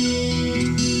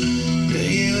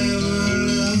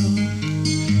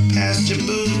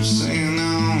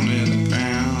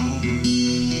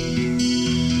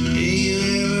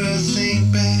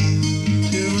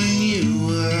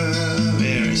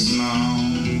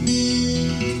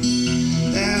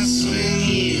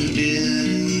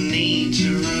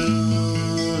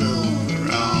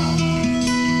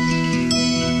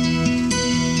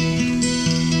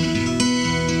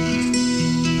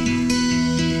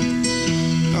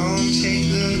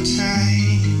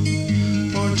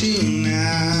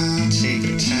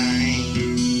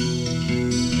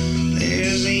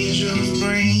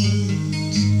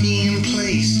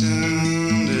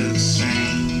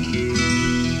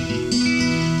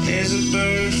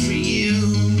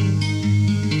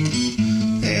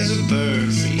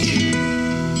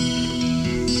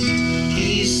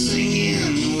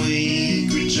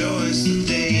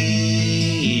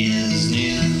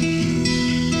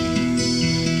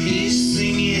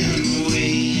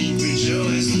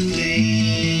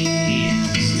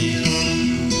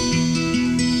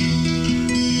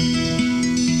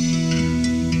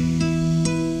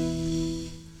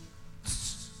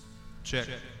 Check.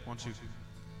 1, 2.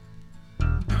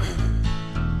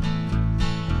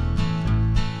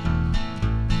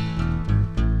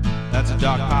 That's a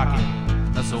dark pocket.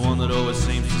 That's the one that always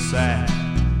seems to sag.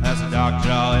 That's a dark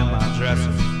drawer in my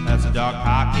dresser. That's a dark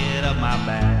pocket of my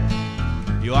bag.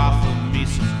 You offer me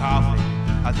some coffee.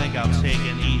 I think I'll take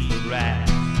an Ethan rag.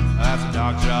 That's a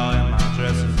dark drawer in my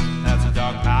dresser. That's a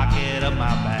dark pocket of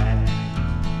my bag.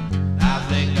 I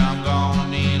think I'm gonna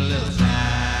need a little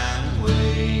time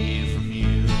away from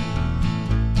you.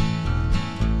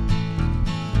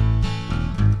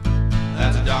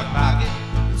 That's a dark pocket.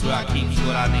 That's where I keep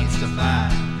what I need to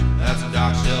find. That's a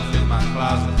dark shelf in my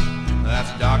closet. That's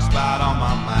a dark spot on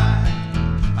my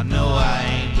mind. I know I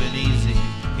ain't been easy.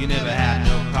 You never had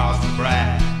no cause to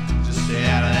brag. Just stay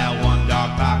out of that one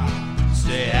dark pocket.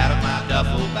 Stay out of my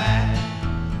duffel bag.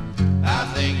 I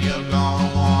think you're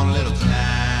gonna want a little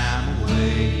time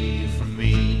away from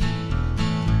me.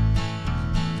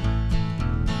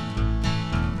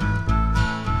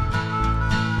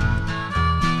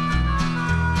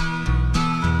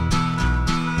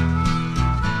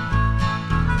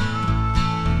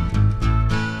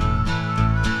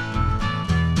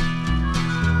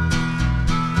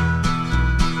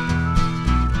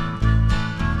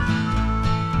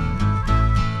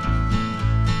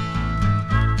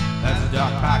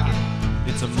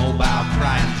 It's a mobile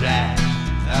crying jack.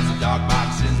 That's a dark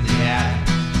box in the attic.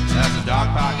 That's a dark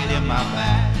pocket in my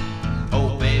bag.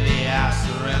 Oh baby, I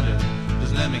surrender.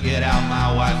 Just let me get out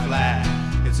my white flag.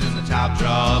 It's in the top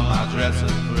drawer of my dresser,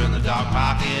 or in the dark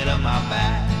pocket of my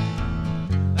bag.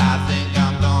 I think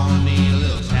I'm gonna need a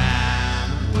little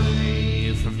time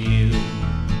away from you.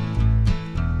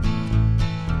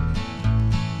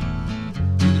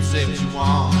 You can say what you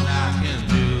want, and I can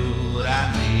do what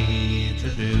I need to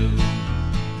do.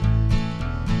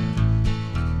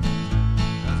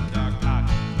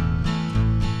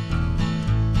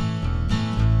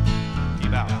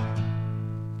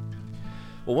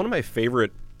 Well, one of my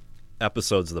favorite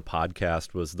episodes of the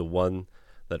podcast was the one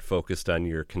that focused on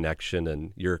your connection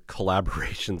and your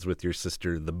collaborations with your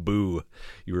sister, the Boo.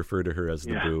 You refer to her as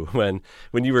the Boo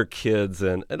when you were kids,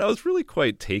 and I was really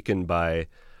quite taken by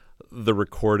the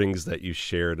recordings that you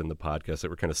shared in the podcast that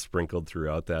were kind of sprinkled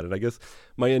throughout that. And I guess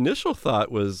my initial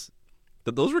thought was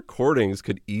that those recordings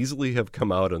could easily have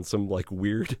come out on some like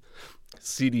weird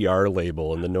CDR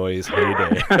label in the noise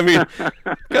heyday. I mean,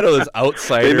 kind of those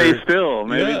outsider. They may still,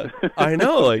 maybe. Yeah, I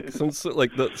know, like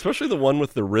especially the one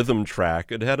with the rhythm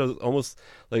track. It had a almost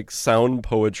like sound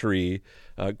poetry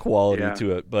quality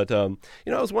to it. But I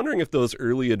was wondering if those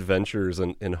early adventures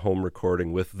in home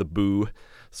recording with the Boo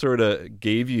sort of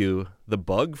gave you the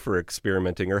bug for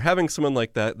experimenting, or having someone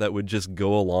like that would just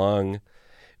go along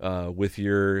with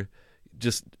your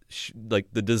like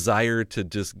the desire to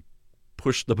just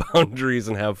push the boundaries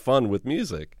and have fun with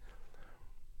music.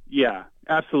 Yeah,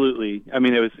 absolutely. I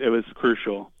mean, it was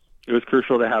crucial. It was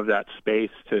crucial to have that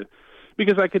space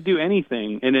because I could do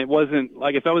anything, and it wasn't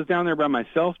like if I was down there by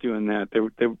myself doing that, they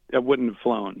wouldn't have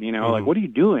flown. Like what are you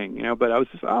doing? But I was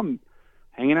just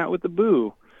hanging out with the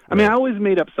Boo. I mean, I always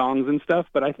made up songs and stuff,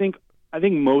 but I think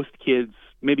most kids,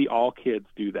 maybe all kids,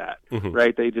 do that,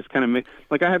 right? They just kind of make,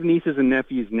 like I have nieces and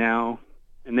nephews now,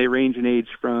 and they range in age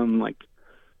from like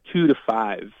 2 to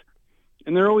 5,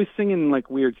 and they're always singing like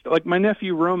weird stuff. Like my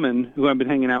nephew Roman, who I've been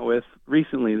hanging out with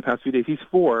recently the past few days, he's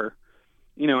 4,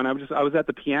 and I was at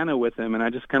the piano with him, and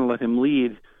I just kind of let him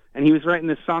lead, and he was writing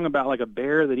this song about like a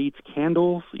bear that eats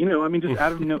candles. I mean, just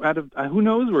out of who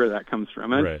knows where that comes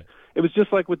from. Right. It was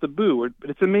just like with the Boo. But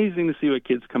it's amazing to see what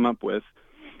kids come up with.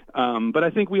 But I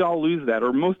think we all lose that,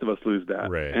 or most of us lose that.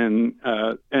 Right.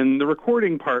 And the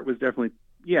recording part was definitely,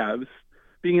 it was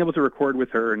being able to record with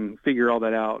her and figure all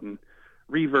that out, and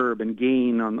reverb and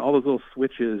gain on all those little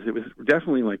switches. It was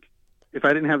definitely like, if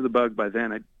I didn't have the bug by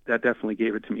then, that definitely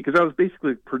gave it to me, because I was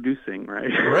basically producing, right?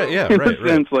 Right, yeah, In right. a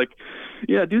sense, like,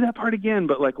 do that part again,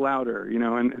 but like louder,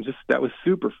 and just that was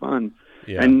super fun.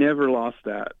 Yeah. I never lost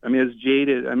that. I mean, as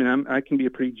jaded, I can be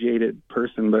a pretty jaded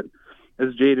person, but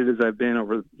as jaded as I've been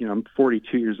over, I'm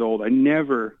 42 years old. I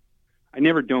never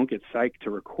don't get psyched to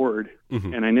record,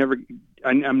 and I'm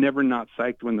never not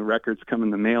psyched when the records come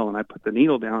in the mail and I put the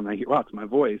needle down and I hear, wow, it's my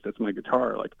voice, that's my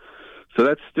guitar, like, so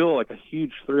that's still like a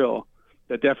huge thrill.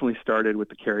 That definitely started with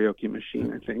the karaoke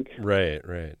machine, I think.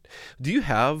 Right. Do you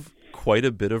have quite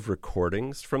a bit of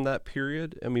recordings from that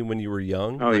period? I mean, when you were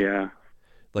young? Oh, yeah.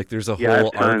 Like there's a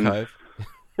whole archive?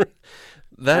 I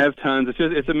have tons.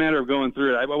 It's a matter of going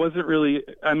through it. I wasn't really,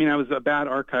 I was a bad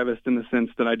archivist in the sense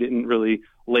that I didn't really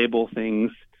label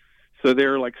things. So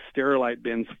they're like Sterilite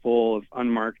bins full of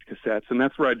unmarked cassettes, and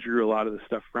that's where I drew a lot of the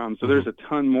stuff from. So there's a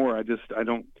ton more.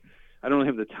 I don't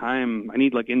have the time. I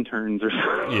need like interns or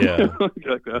something. Yeah.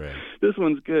 Like, Right. This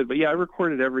one's good. But yeah, I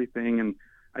recorded everything and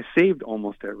I saved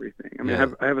almost everything. I mean, Yeah.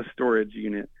 I have a storage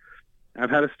unit. I've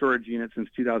had a storage unit since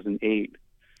 2008.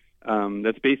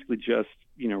 That's basically just,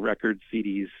 records,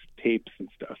 CDs, tapes and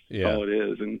stuff. That's Yeah. all it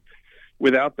is. And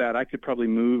without that, I could probably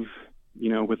move,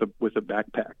 with a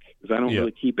backpack, because I don't Yeah.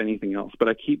 really keep anything else, but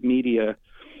I keep media.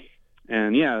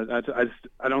 And yeah,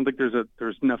 I don't think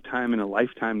there's enough time in a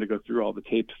lifetime to go through all the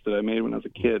tapes that I made when I was a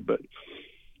kid, but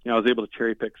I was able to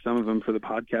cherry pick some of them for the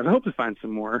podcast. I hope to find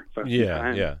some more. If I have some Yeah,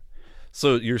 time. yeah.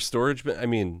 So your storage bin, I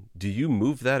mean, do you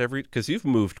move that because you've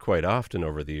moved quite often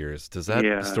over the years. Does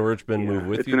that storage bin move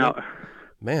with it's you? an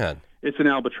Man. It's an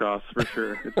albatross for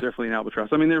sure. It's definitely an albatross.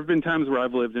 I mean, there have been times where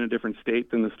I've lived in a different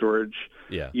state than the storage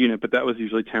unit, but that was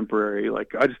usually temporary.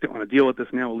 Like, I just didn't want to deal with this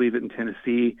now. We'll leave it in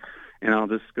Tennessee, and I'll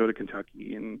just go to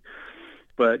Kentucky.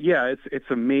 But yeah, it's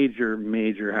a major,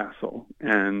 major hassle.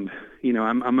 And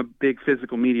I'm a big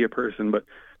physical media person, but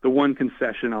the one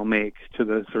concession I'll make to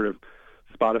the sort of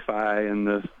Spotify and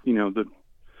the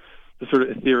sort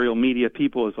of ethereal media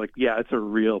people is like, yeah, it's a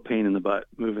real pain in the butt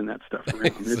moving that stuff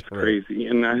around. It's crazy.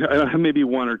 And I have maybe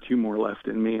one or two more left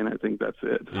in me, and I think that's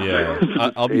it.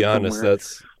 Yeah, I'll be honest,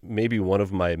 that's maybe one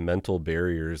of my mental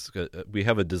barriers. We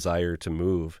have a desire to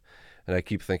move, and I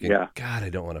keep thinking, God, I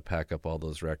don't want to pack up all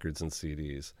those records and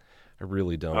CDs. I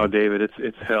really don't. Oh, David,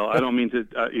 it's hell. I don't mean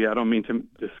to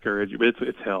discourage you, but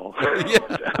it's hell.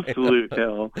 It's absolute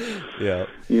hell. Yeah.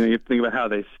 You have to think about how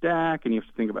they stack, and you have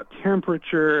to think about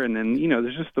temperature, and then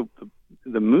there's just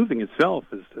the moving itself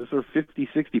is sort of 50,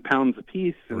 60 pounds a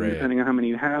piece, and depending on how many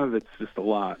you have, it's just a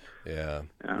lot. Yeah.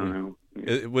 I don't know.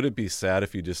 Would it be sad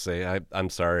if you just say, I'm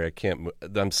sorry, I can't,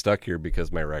 I'm stuck here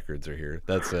because my records are here.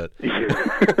 That's it.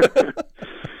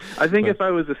 I think if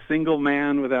I was a single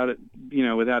man without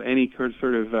any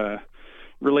sort of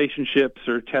relationships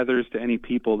or tethers to any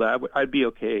people, I'd be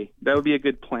okay. That would be a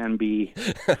good plan B.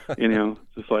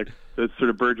 Just like the sort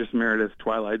of Burgess Meredith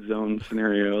Twilight Zone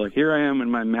scenario. Like, here I am in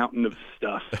my mountain of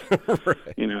stuff,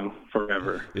 right.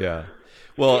 Forever. Yeah.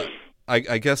 Well,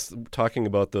 I guess talking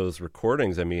about those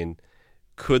recordings, I mean,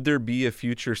 could there be a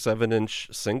future 7-inch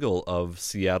single of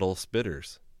Seattle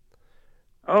Spitters?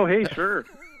 Oh, hey, sure.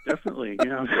 Definitely.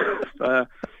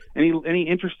 Any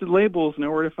interested labels know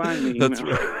where to find me. That's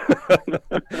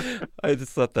right. I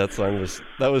just thought that song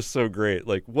was so great.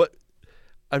 Like, what?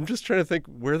 I'm just trying to think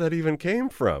where that even came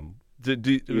from. I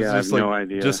have no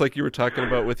idea. Just like you were talking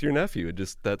about with your nephew,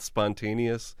 just that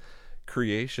spontaneous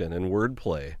creation and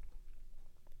wordplay.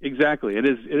 Exactly. It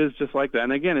is just like that.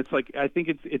 And again, it's like, I think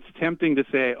it's tempting to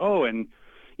say, oh, and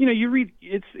you read,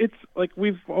 it's like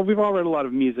we've all read a lot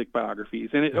of music biographies,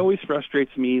 and it always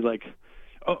frustrates me, like,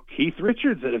 oh, Keith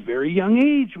Richards at a very young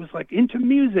age was like into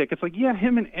music. It's like, yeah,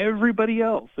 him and everybody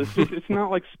else. It's not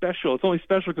like special. It's only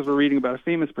special because we're reading about a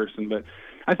famous person. But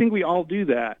I think we all do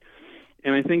that.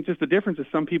 And I think just the difference is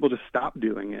some people just stop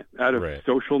doing it out of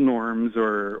social norms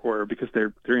or because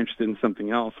they're interested in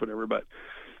something else, whatever. But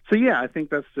so, yeah, I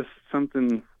think that's just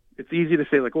something. It's easy to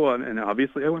say, like, well, and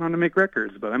obviously I went on to make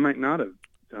records, but I might not have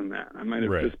done that. I might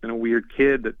have just been a weird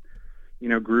kid that,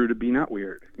 grew to be not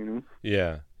weird,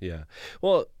 Yeah, yeah.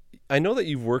 Well, I know that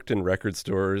you've worked in record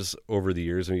stores over the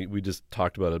years, and we just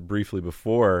talked about it briefly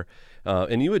before,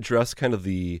 and you addressed kind of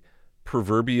the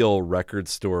proverbial record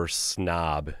store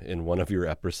snob in one of your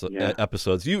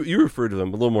episodes. You refer to them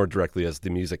a little more directly as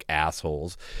the music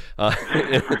assholes.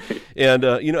 And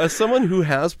as someone who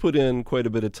has put in quite a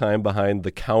bit of time behind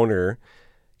the counter,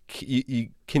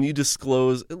 can you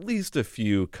disclose at least a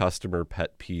few customer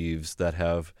pet peeves that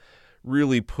have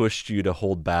really pushed you to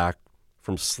hold back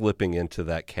from slipping into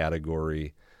that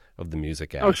category of the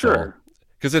music asshole? Oh, sure.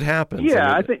 Because it happens.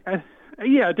 Yeah, I think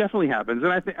it definitely happens.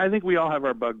 And I think we all have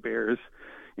our bugbears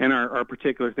and our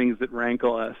particular things that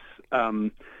rankle us.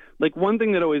 Like, one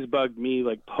thing that always bugged me,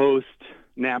 like post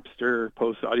Napster,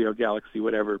 post Audio Galaxy,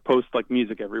 whatever, post like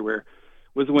Music Everywhere,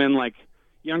 was when like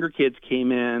younger kids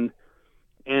came in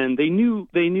and they knew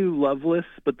Loveless,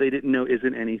 but they didn't know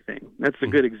Isn't Anything. That's a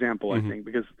good example, I think,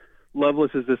 because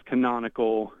Loveless is this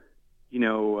canonical,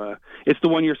 it's the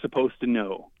one you're supposed to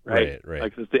know, right? Right.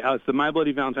 Like it's the My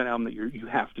Bloody Valentine album that you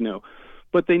have to know,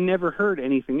 but they never heard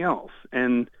anything else.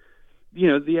 And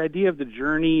the idea of the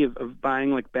journey of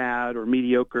buying like bad or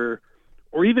mediocre,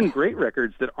 or even great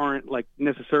records that aren't like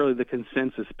necessarily the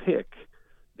consensus pick,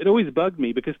 it always bugged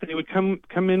me because they would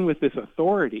come in with this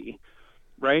authority,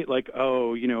 right? Like,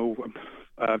 oh,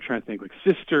 I'm trying to think, like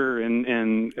Sister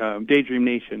and Daydream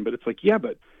Nation, but it's like, yeah,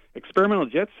 but Experimental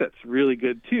Jet Set's really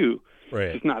good too. Right.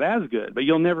 It's not as good, but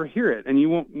you'll never hear it, and you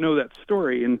won't know that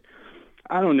story. And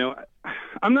I don't know.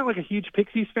 I'm not like a huge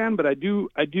Pixies fan, but I do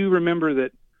remember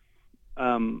that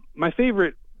my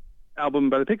favorite album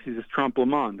by the Pixies is Trompe le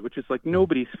Monde, which is like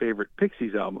nobody's favorite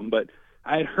Pixies album. But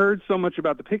I had heard so much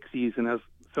about the Pixies, and I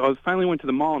finally went to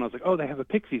the mall, and I was like, oh, they have a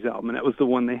Pixies album, and that was the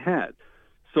one they had.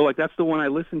 So like that's the one I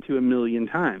listened to a million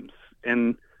times,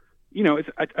 and you know,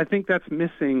 I think that's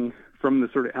missing from the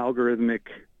sort of algorithmic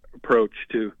approach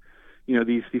to, you know,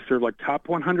 these sort of like top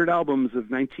 100 albums of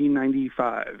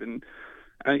 1995, and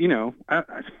you know, I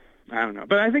don't know,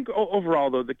 but I think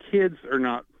overall though the kids are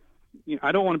not. You know,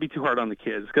 I don't want to be too hard on the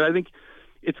kids because I think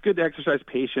it's good to exercise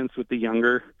patience with the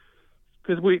younger,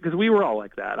 because we were all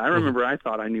like that. I remember I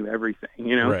thought I knew everything.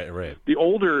 You know, right. The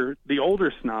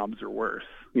older snobs are worse.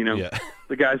 You know,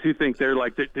 the guys who think they're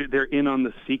like they're in on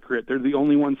the secret. They're the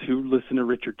only ones who listen to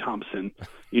Richard Thompson.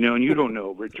 You know, and you don't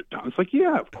know Richard Thompson. It's like,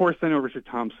 yeah, of course I know Richard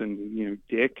Thompson. You know,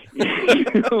 dick.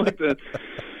 You know, like that.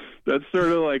 That's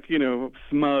sort of like, you know,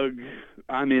 smug.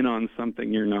 I'm in on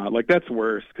something you're not. Like that's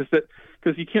worse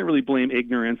because you can't really blame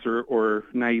ignorance or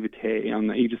naivete on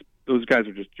that. Those guys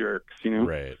are just jerks. You know.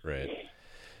 Right.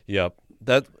 Yep.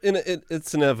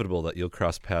 It's inevitable that you'll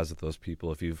cross paths with those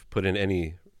people if you've put in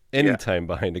any time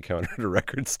behind a counter at a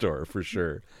record store, for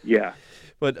sure. Yeah.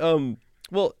 But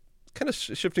well, kind of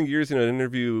shifting gears, you know, an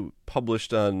interview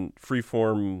published on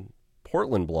Freeform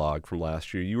Portland blog from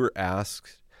last year, you were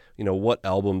asked, you know, what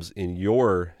albums in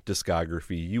your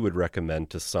discography you would recommend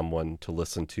to someone to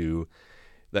listen to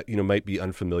that, you know, might be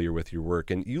unfamiliar with your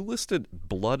work. And you listed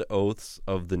Blood Oaths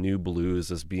of the New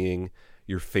Blues as being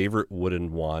your favorite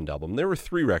Wooden Wand album. There were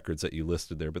 3 records that you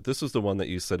listed there, but this was the one that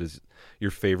you said is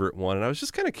your favorite one. And I was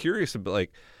just kind of curious about,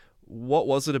 like, what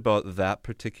was it about that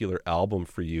particular album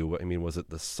for you? I mean, was it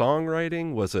the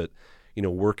songwriting? Was it, you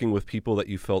know, working with people that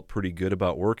you felt pretty good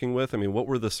about working with? I mean, what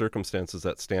were the circumstances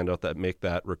that stand out that make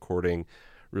that recording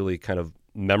really kind of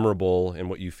memorable and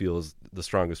what you feel is the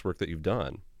strongest work that you've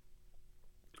done?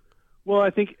 Well,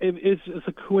 I think it's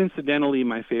coincidentally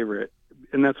my favorite,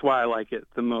 and that's why I like it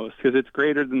the most, because it's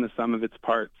greater than the sum of its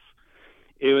parts.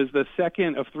 It was the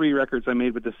second of 3 records I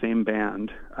made with the same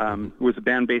band. It was a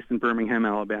band based in Birmingham,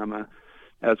 Alabama.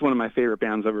 It's one of my favorite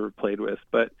bands I've ever played with.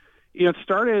 But you know, it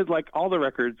started like all the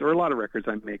records, or a lot of records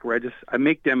I make, where I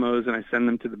make demos and I send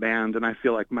them to the band, and I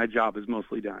feel like my job is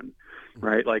mostly done,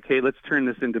 right? Like, hey, let's turn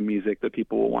this into music that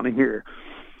people will want to hear.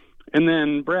 And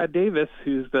then Brad Davis,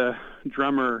 who's the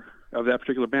drummer of that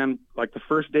particular band, like the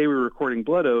first day we were recording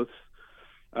Blood Oaths,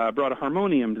 brought a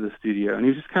harmonium to the studio, and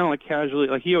he was just kind of like casually,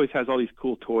 like he always has all these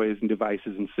cool toys and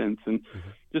devices and synths, and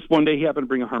just one day he happened to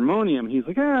bring a harmonium. He's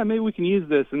like, maybe we can use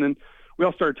this, and then we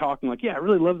all started talking like, yeah, I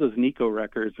really love those Nico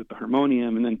records with the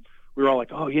harmonium. And then we were all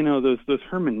like, oh, you know, those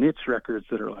Herman Nitz records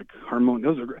that are like harmonium,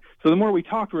 those are great. So the more we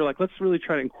talked, we were like, let's really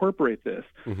try to incorporate this.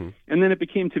 And then it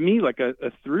became to me like a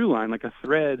through line, like a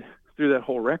thread through that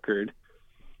whole record.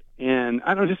 And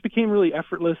I don't know, it just became really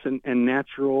effortless and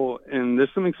natural. And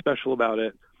there's something special about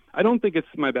it. I don't think it's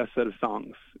my best set of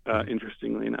songs,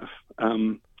 interestingly enough.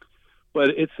 But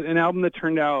it's an album that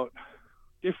turned out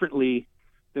differently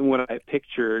than what I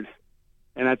pictured.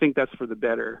 And I think that's for the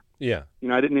better. Yeah. You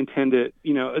know, I didn't intend it.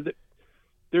 You know,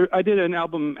 I did an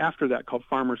album after that called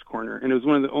Farmer's Corner, and it was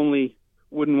one of the only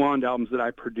Wooden Wand albums that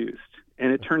I produced.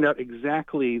 And it turned out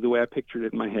exactly the way I pictured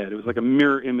it in my head. It was like a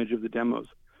mirror image of the demos.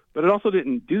 But it also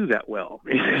didn't do that well.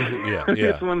 I think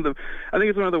it's one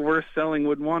of the worst selling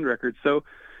Wooden Wand records. So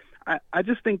I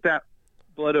just think that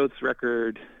Blood Oaths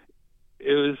record,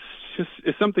 it's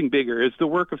something bigger. It's the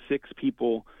work of 6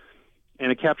 people,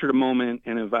 and it captured a moment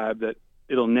and a vibe that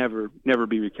it'll never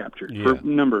be recaptured for a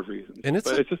number of reasons. And it's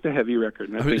just a heavy record,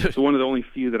 and I think it's one of the only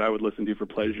few that I would listen to for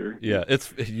pleasure. Yeah,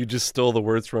 you just stole the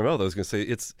words from my mouth. I was going to say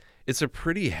it's a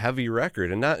pretty heavy record,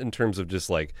 and not in terms of just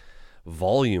like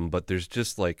volume, but there's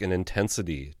just like an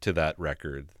intensity to that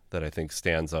record that I think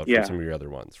stands out from some of your other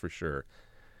ones for sure.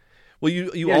 Well,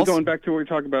 you also going back to what we were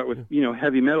talking about with, you know,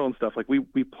 heavy metal and stuff, like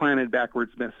we planted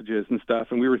backwards messages and stuff,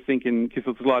 and we were thinking, because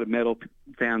there's a lot of metal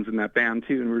fans in that band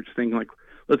too, and we were just thinking like,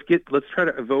 let's try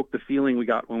to evoke the feeling we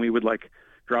got when we would like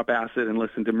drop acid and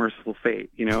listen to Merciful Fate,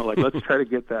 you know, like let's try to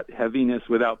get that heaviness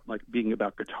without like being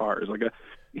about guitars, like a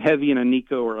heavy in a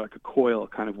Nico or like a Coil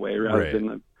kind of way, rather than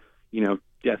the, you know,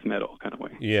 death metal kind of way.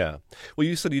 Yeah. Well,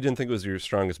 you said you didn't think it was your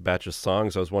strongest batch of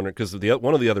songs. I was wondering, because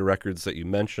one of the other records that you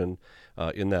mentioned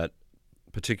in that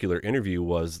particular interview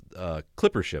was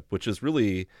Clipper Ship, which is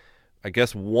really, I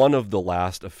guess, one of the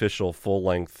last official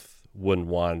full-length Wooden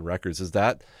Wand records. Is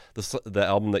that the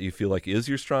album that you feel like is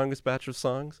your strongest batch of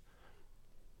songs?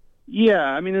 Yeah,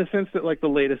 I mean, in the sense that like the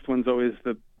latest one's always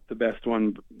the best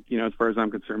one, you know, as far as I'm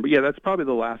concerned. But yeah, that's probably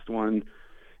the last one,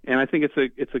 and I think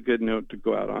it's a good note to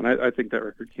go out on. I think that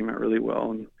record came out really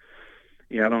well, and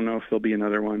yeah, I don't know if there'll be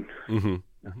another one Mm-hmm.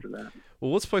 after that.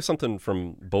 Well, let's play something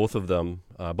from both of them,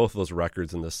 both of those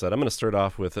records in this set. I'm going to start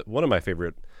off with one of my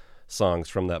favorite songs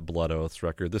from that Blood Oaths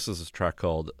record. This is a track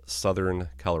called Southern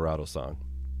Colorado Song.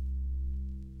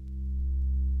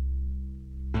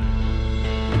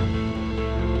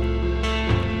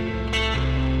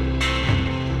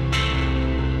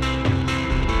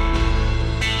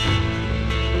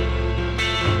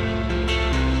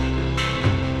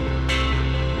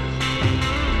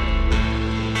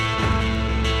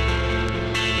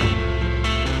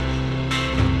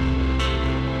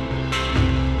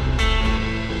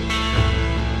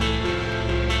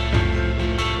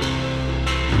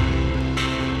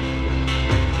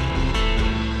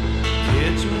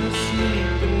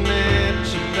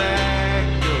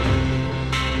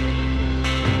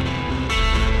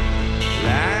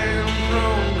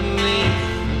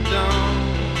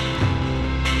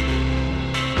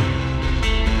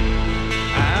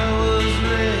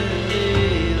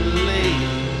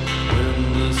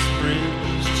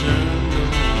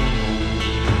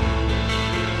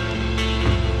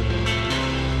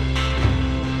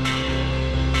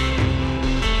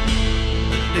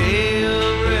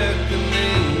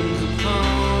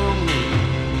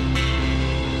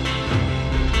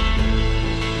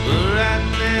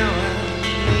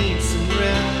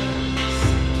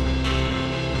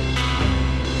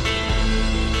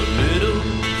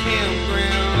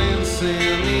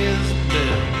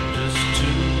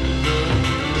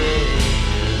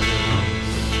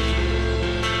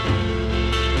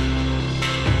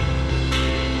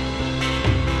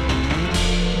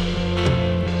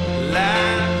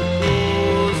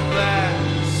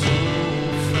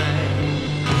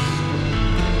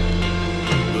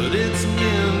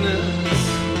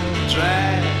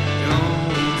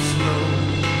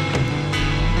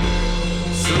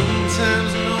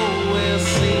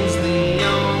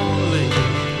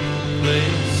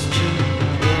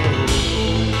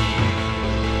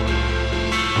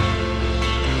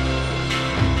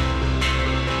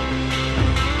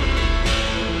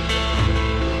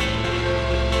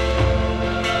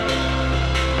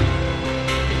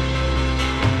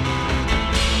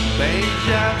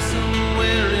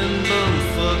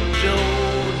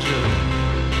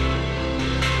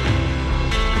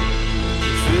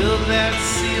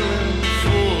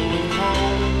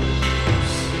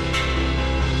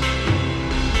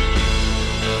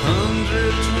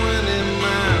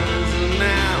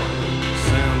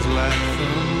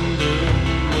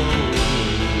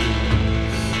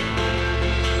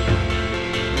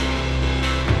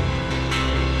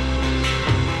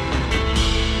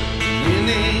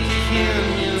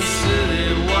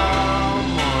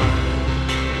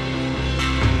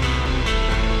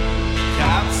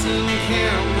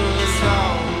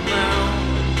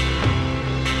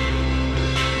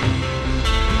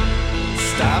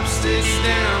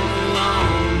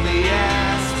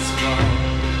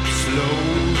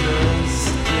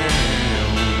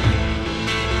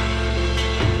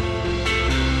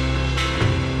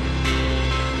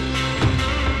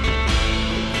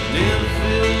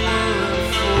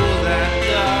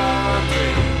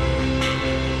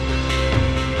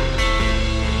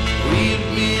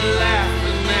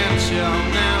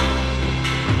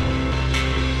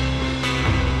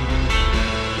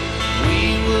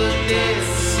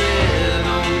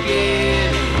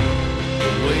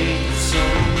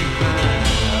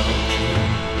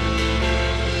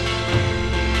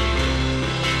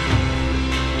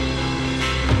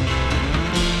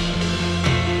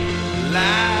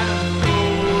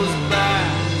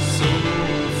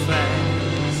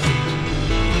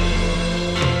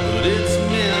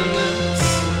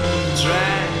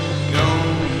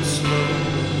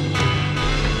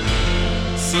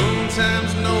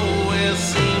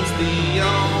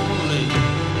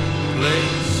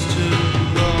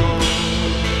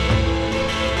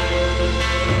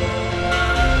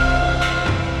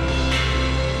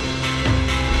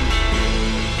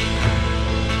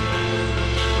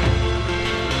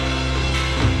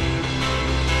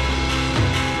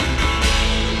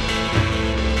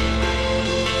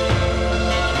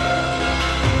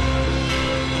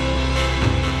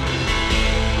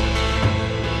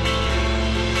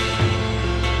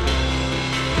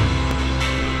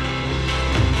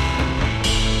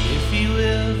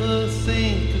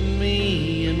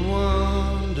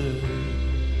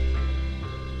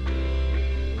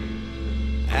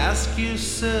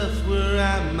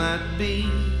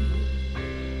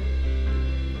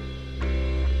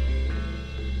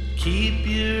 Keep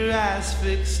your eyes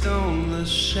fixed on the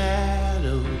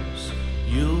shadows,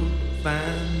 you'll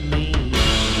find me.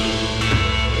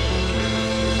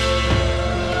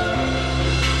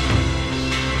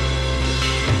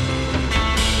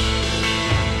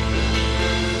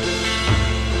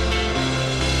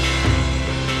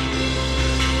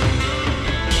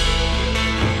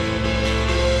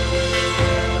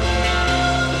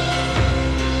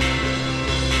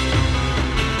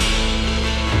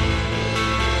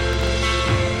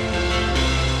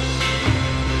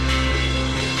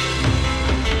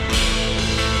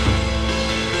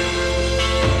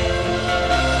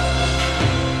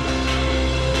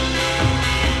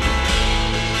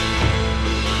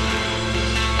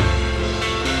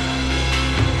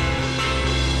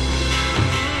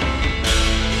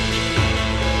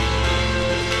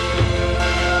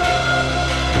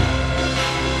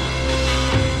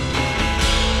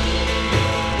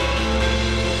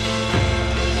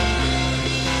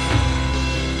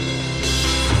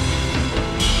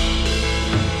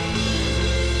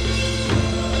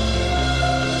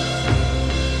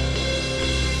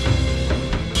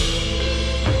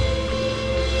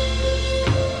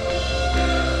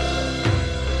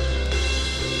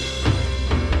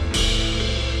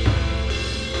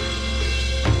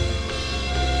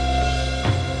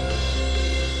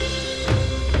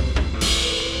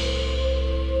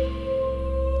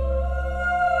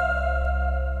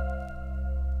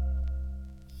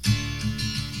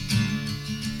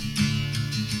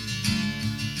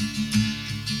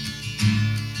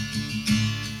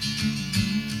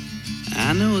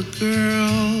 I know a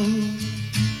girl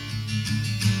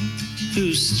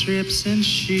who strips and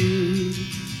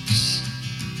shoots.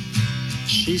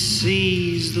 She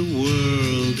sees the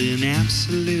world in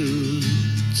absolutes.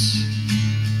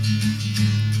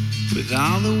 With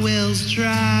all the wells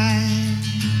dry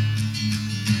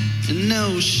and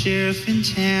no sheriff in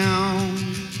town,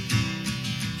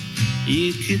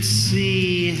 you could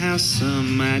see how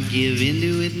some might give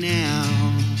into it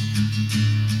now.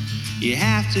 You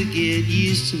have to get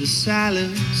used to the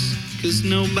silence, 'cause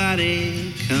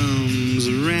nobody comes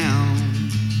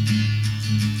around.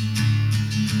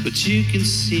 But you can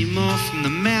see more from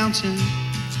the mountain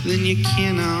than you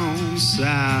can on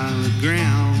solid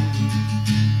ground.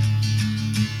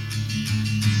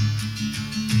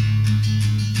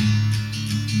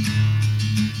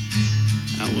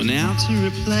 I went out to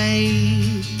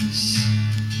replace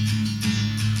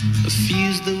a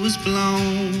fuse that was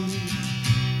blown.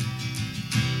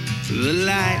 The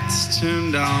lights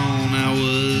turned on, I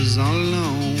was all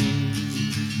alone.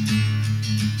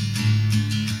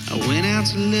 I went out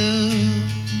to look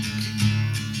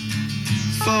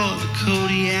for the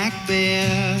Kodiak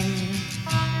Bear.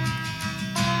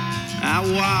 I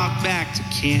walked back to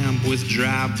camp with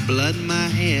dry blood in my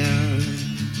hair.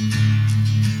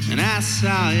 And I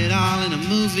saw it all in a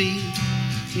movie,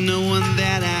 no one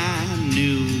that I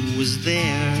knew was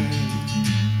there.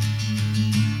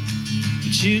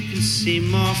 You can see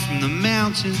more from the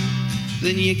mountain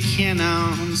than you can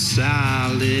on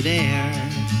solid air.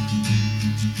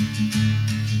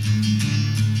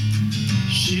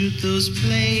 Shoot those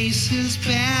places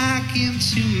back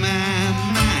into my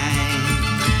mind.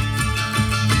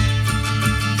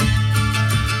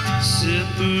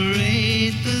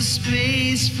 Separate the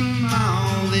space from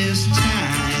all this time.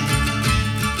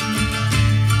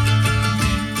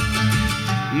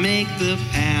 Make the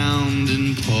pound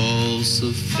and pulse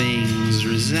of things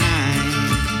resign.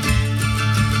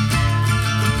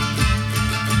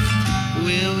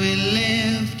 Where we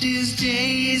left his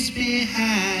days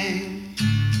behind.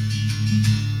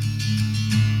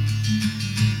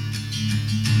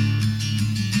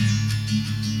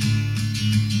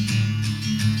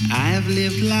 I have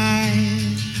lived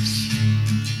life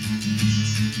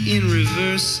in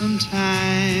reverse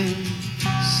sometimes.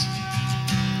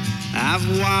 I've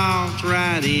walked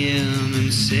right in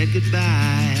and said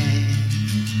goodbye.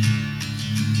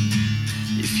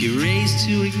 If you're raised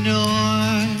to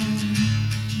ignore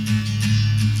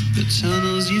the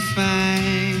tunnels you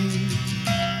find,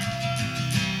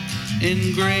 and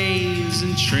graves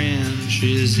and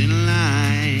trenches in a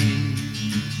line,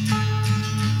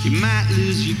 you might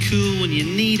lose your cool when you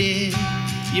need it.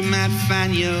 You might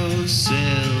find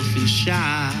yourself in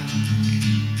shock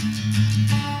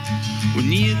when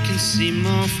you can see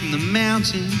more from the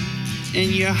mountain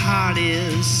and your heart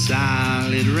is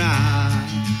solid rock.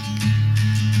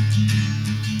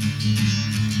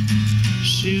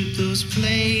 Shoot those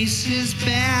places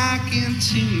back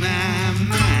into my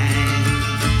mind.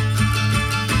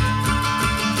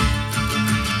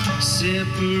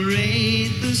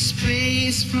 Separate the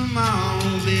space from all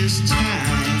this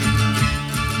time,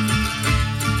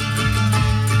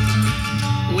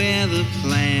 where the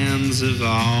plans have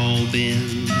all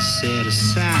been set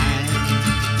aside,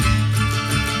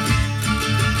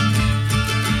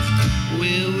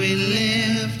 where we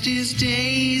left his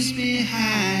days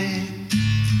behind.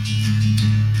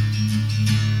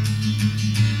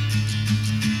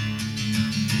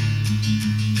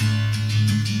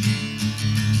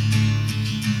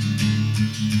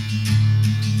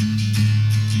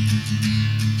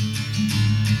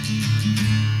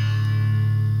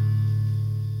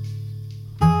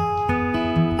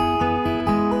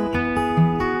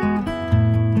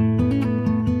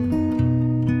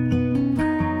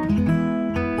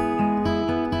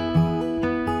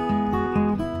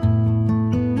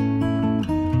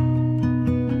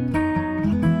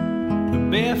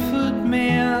 Barefoot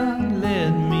man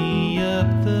led me up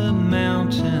the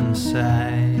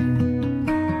mountainside.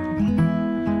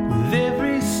 With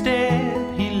every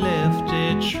step he left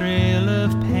a trail of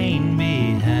pain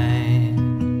behind.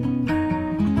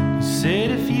 He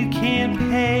said if you can't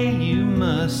pay you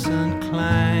mustn't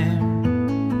climb.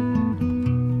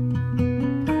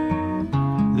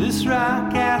 This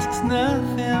rock asks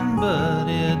nothing but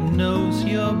it knows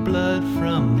your blood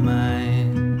from mine.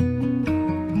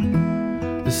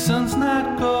 The sun's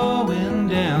not going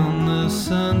down, the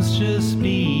sun's just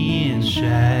being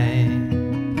shy.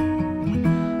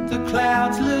 The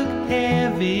clouds look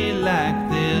heavy like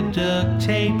they're duct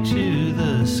taped to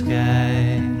the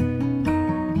sky.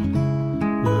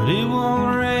 But it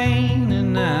won't rain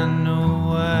and I know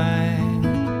why.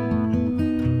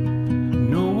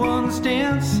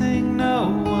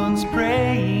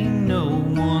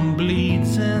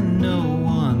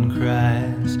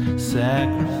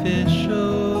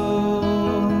 sacrificial.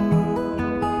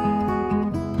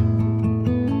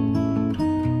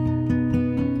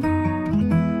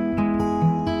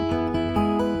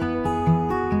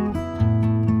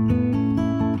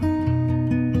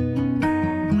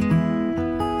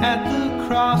 At the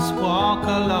crosswalk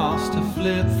I lost a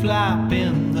flip-flop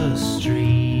in the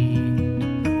street.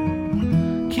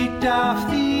 Kicked off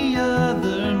the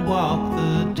other and walked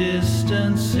the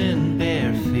distance in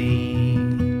bare feet.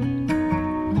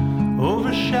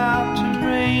 Overshot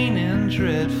terrain and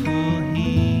dreadful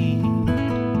heat.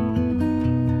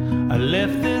 I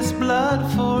left this blood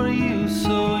for you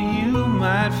so you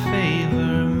might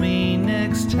favor me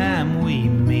next time we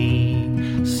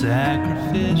meet.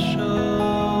 Sacrificial.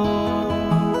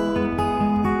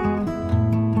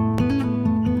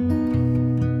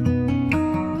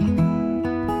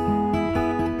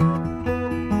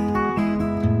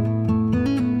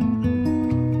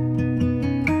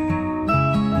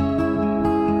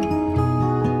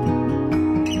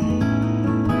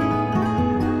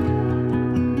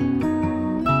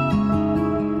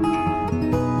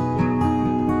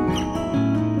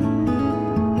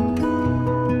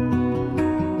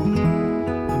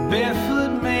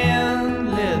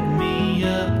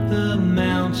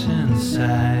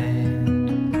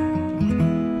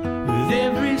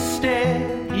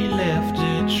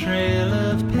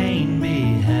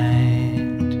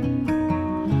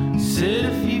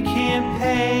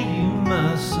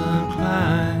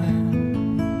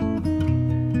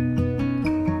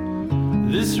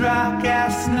 This rock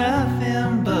asks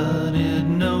nothing, but it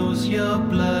knows your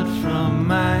blood from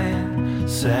mine.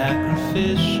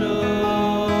 Sacrificial.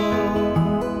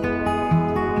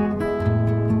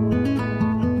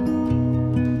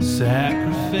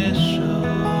 Sacrificial.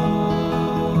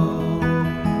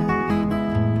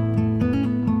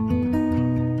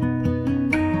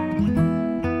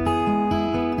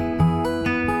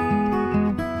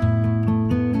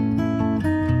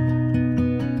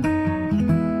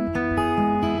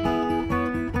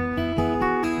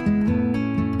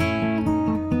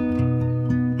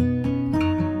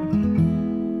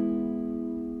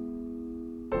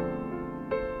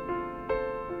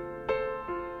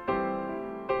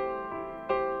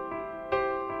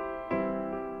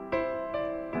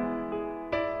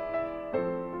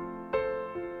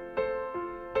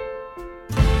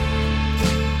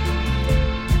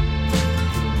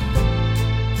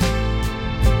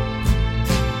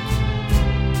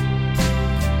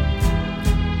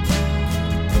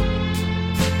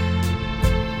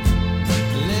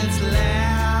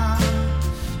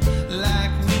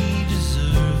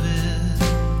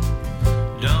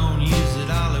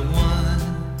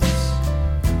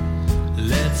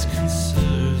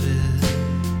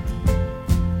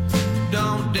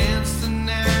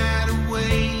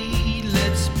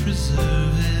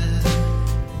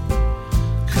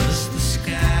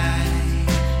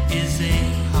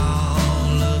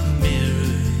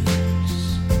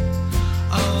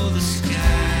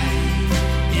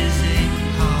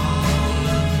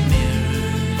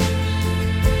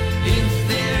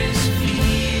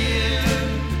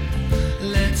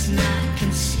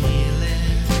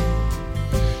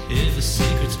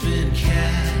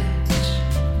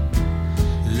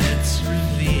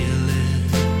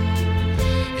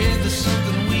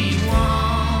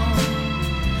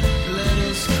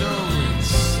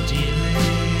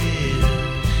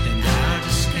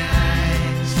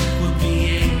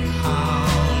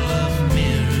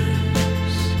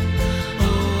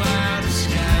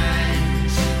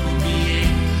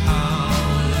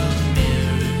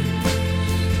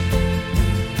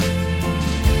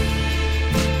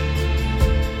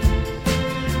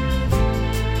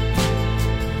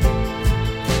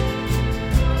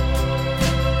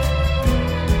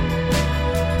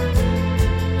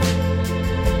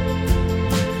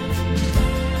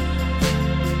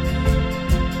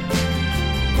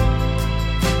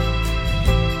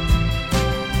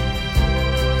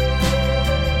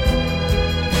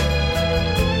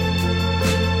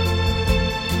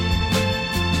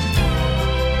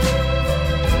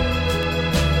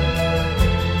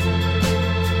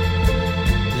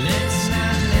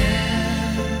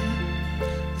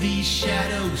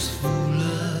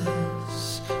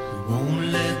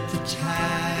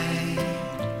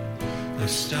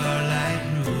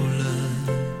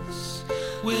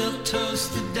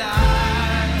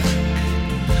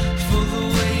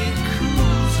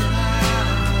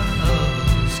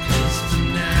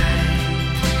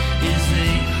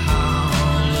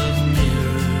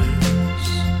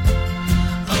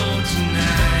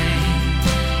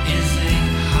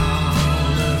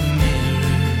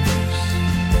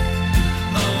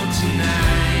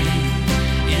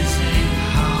 Is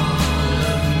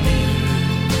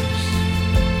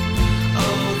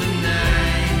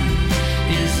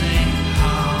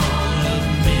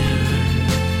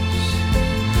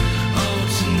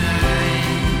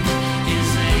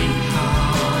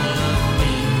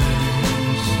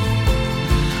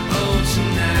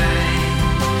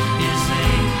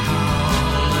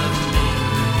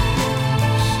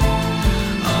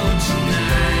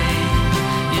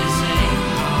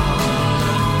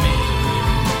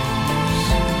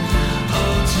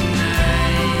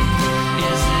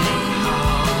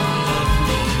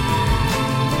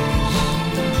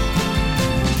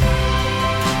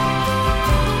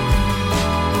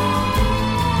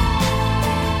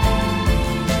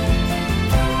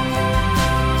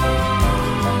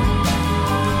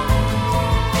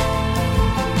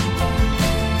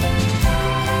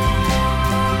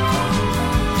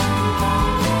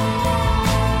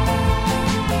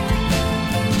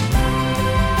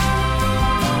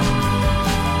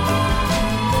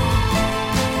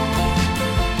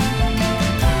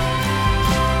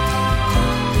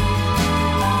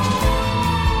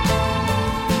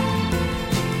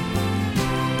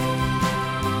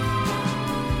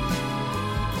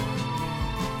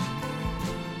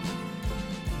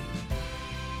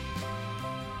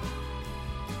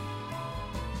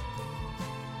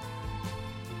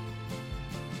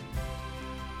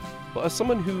Well, as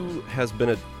someone who has been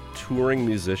a touring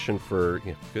musician for,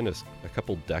 goodness, a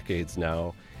couple decades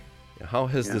now, how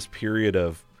has this period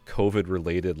of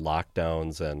COVID-related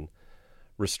lockdowns and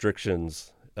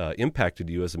restrictions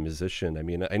impacted you as a musician? I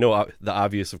mean, I know the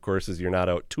obvious, of course, is you're not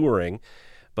out touring,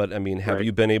 but I mean, have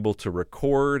you been able to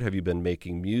record? Have you been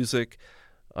making music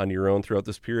on your own throughout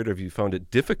this period? Or have you found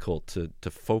it difficult to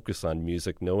focus on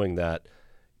music, knowing that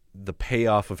the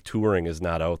payoff of touring is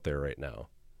not out there right now?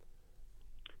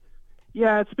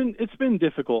 Yeah, it's been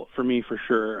difficult for me for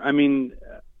sure. I mean,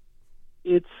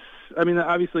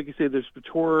 obviously, like you say, there's the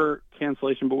tour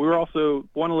cancellation, but we were also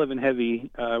 111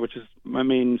 Heavy, which is my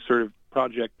main sort of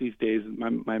project these days,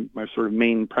 my sort of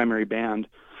main primary band.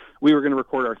 We were going to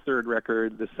record our third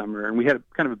record this summer, and we had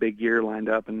kind of a big year lined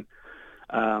up, and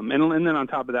then on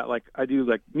top of that, like I do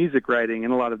like music writing,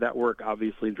 and a lot of that work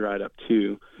obviously dried up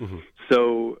too. Mm-hmm.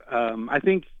 So I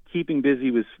think keeping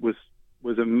busy was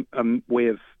a way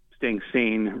of staying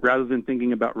sane rather than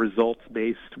thinking about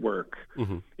results-based work.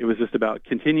 Mm-hmm. It was just about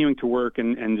continuing to work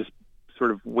and just sort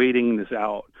of waiting this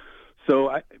out. So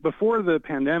before the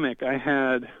pandemic, I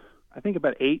had, I think,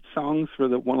 about 8 songs for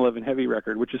the 111 Heavy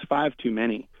record, which is 5 too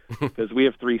many because we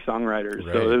have 3 songwriters.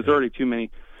 Right, so there's already too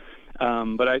many.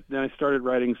 But then I started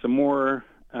writing some more,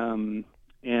 and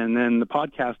then the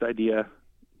podcast idea,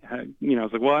 I was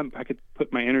like, well, I could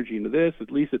put my energy into this. At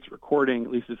least it's recording.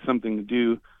 At least it's something to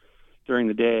do during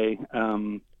the day.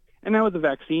 And now with the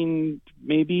vaccine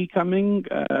maybe coming,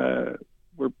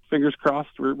 we're fingers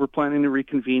crossed. We're planning to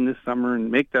reconvene this summer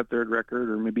and make that third record,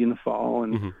 or maybe in the fall.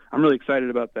 And I'm really excited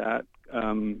about that.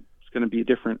 It's going to be a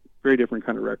very different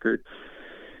kind of record.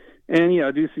 And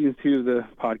I do season 2 of the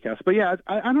podcast. But yeah,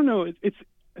 I don't know.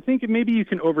 I think maybe you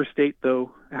can overstate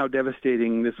though how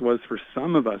devastating this was for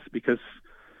some of us, because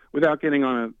without getting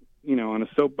on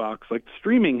a soapbox, like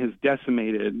streaming has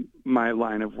decimated my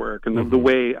line of work and the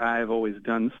way I've always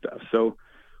done stuff. So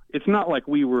it's not like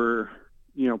we were,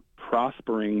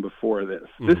 prospering before this.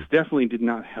 This definitely did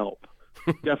not help.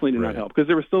 Definitely did not help, because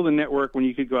there was still the network when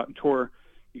you could go out and tour.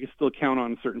 You could still count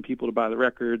on certain people to buy the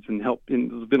records and help.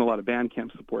 And there's been a lot of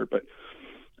Bandcamp support, but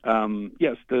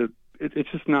yes,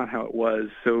 it's just not how it was.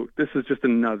 So this is just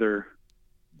another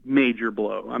major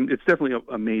blow. It's definitely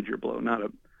a major blow,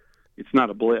 it's not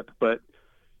a blip, but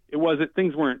it wasn't.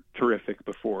 Things weren't terrific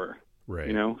before,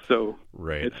 right? So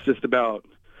it's just about.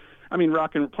 I mean,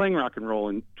 playing rock and roll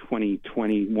in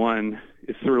 2021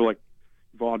 is sort of like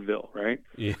vaudeville, right?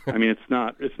 Yeah. I mean, it's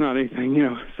not anything.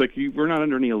 It's like we're not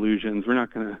under any illusions. We're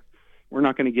not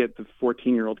gonna get the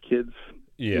 14-year-old kids,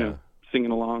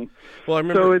 singing along. Well, I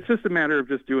remember. So it's just a matter of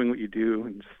just doing what you do.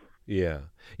 And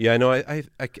I know. I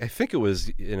think it was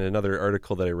in another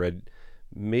article that I read.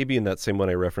 Maybe in that same one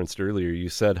I referenced earlier, you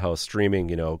said how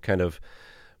streaming, kind of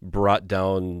brought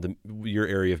down your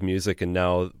area of music, and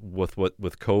now with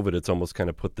COVID, it's almost kind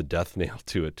of put the death nail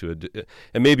to it.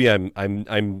 And maybe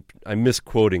I'm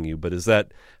misquoting you, but is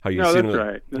that how you see it? No, that's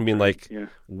right. I mean,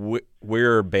 right.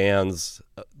 Where are bands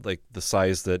like the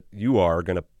size that you are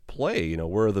going to play?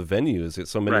 Where are the venues?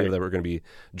 So many of them are going to be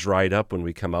dried up when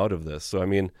we come out of this. So I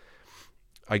mean,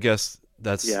 I guess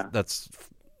that's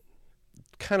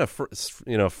kind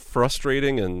of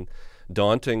frustrating and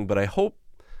daunting, but I hope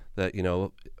that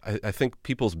I think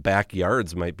people's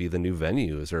backyards might be the new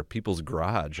venues, or people's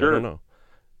garage. Sure. I don't know.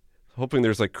 Hoping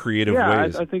there's like creative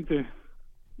ways. I think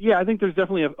there's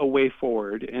definitely a way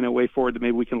forward, and a way forward that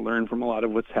maybe we can learn from a lot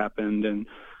of what's happened,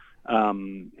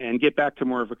 and get back to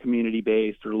more of a community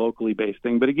based or locally based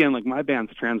thing. But again, like my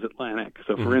band's transatlantic,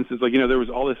 so for instance, like there was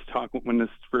all this talk when this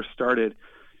first started,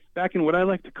 back in what I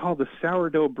like to call the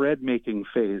sourdough bread making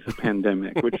phase of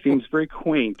pandemic, which seems very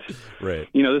quaint. Right.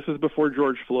 This was before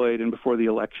George Floyd and before the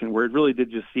election, where it really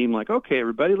did just seem like, okay,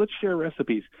 everybody, let's share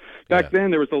recipes. Back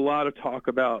then, there was a lot of talk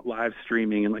about live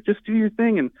streaming and like, just do your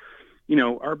thing. And,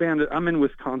 our band, I'm in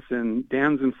Wisconsin,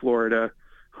 Dan's in Florida,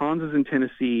 Hans is in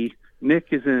Tennessee, Nick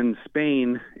is in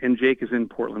Spain, and Jake is in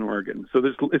Portland, Oregon. So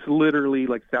it's literally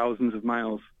like thousands of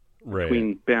miles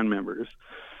between band members.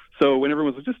 So when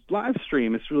everyone's like, just live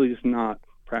stream, it's really just not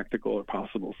practical or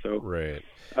possible. So right.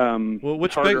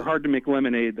 It's hard to make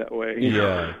lemonade that way.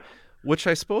 Yeah. Which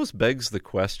I suppose begs the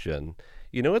question,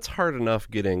 it's hard enough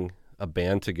getting a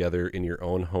band together in your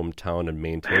own hometown and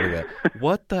maintaining that.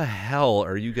 What the hell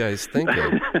are you guys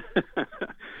thinking?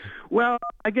 Well,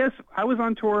 I guess I was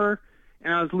on tour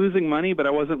and I was losing money, but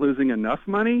I wasn't losing enough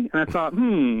money. And I thought,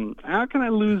 how can I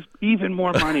lose even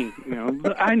more money?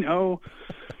 I know.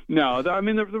 No, I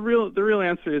mean, the real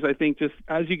answer is, I think, just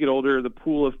as you get older, the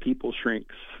pool of people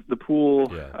shrinks. The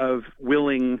pool of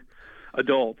willing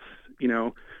adults,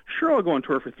 sure, I'll go on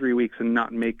tour for 3 weeks and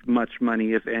not make much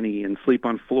money, if any, and sleep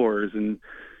on floors and,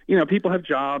 people have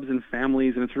jobs and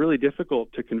families, and it's really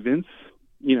difficult to convince,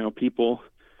 people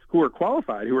who are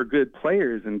qualified, who are good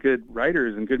players and good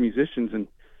writers and good musicians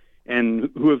and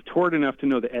who have toured enough to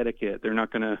know the etiquette. They're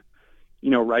not going to,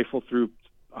 rifle through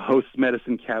a host's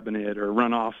medicine cabinet or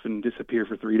run off and disappear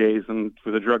for 3 days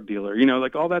with a drug dealer.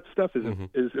 All that stuff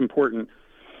is important.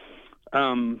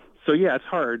 So yeah, it's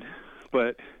hard,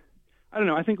 but I don't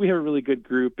know. I think we have a really good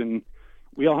group, and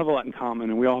we all have a lot in common,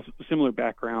 and we all have similar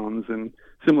backgrounds and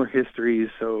similar histories.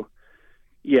 So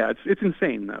yeah, it's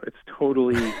insane though. It's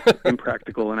totally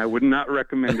impractical, and I would not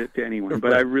recommend it to anyone,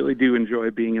 but I really do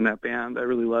enjoy being in that band. I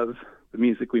really love the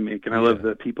music we make, and I love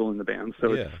the people in the band.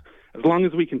 So it's, as long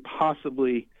as we can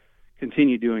possibly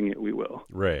continue doing it, we will.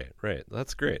 Right.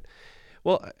 That's great.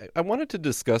 Well, I wanted to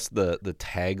discuss the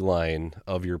tagline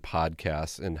of your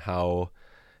podcast and how,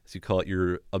 as you call it,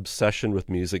 your obsession with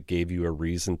music gave you a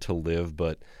reason to live,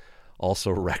 but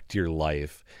also wrecked your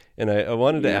life. And I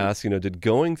wanted to ask, did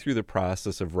going through the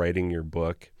process of writing your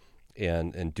book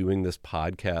and doing this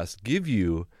podcast give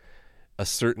you a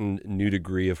certain new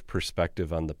degree of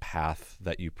perspective on the path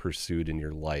that you pursued in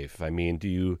your life? I mean,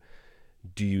 do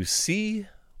you see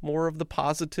more of the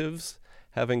positives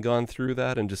having gone through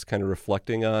that and just kind of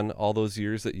reflecting on all those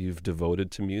years that you've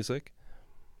devoted to music?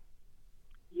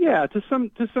 Yeah, to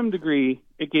some degree,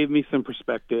 it gave me some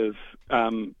perspective,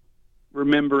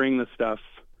 remembering the stuff,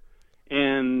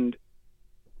 and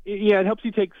it helps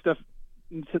you take stuff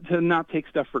to not take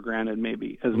stuff for granted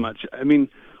maybe as much. I mean,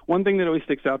 one thing that always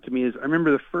sticks out to me is I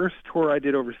remember the first tour I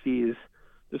did overseas.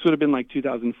 This would have been like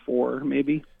 2004,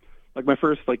 maybe, like my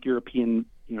first European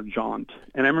jaunt.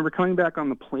 And I remember coming back on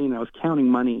the plane. I was counting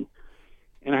money,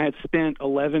 and I had spent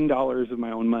 $11 of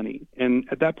my own money. And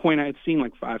at that point, I had seen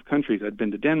 5 countries. I'd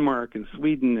been to Denmark and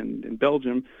Sweden and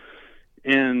Belgium.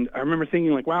 And I remember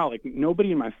thinking, wow,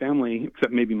 nobody in my family,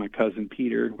 except maybe my cousin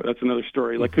Peter, but that's another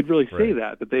story, could really say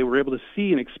that they were able to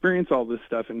see and experience all this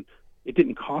stuff, and it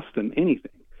didn't cost them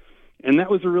anything. And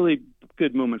that was a really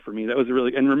good moment for me. That was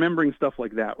and remembering stuff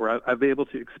like that, where I've been able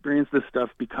to experience this stuff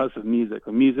because of music.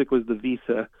 The music was the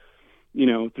visa,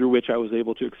 through which I was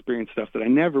able to experience stuff that I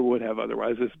never would have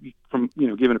otherwise, from,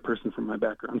 given a person from my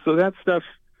background. So that stuff,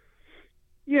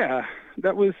 yeah,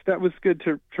 that was good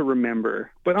to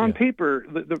remember. But on paper,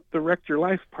 the wrecked your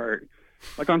life part,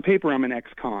 on paper, I'm an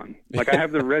ex-con. I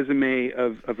have the resume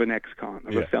of an ex-con,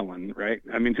 of a felon, right?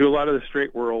 I mean, to a lot of the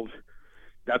straight world,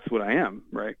 that's what I am,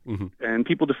 right? Mm-hmm. And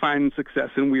people define success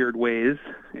in weird ways,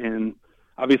 and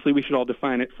obviously we should all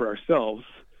define it for ourselves.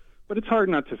 But it's hard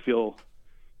not to feel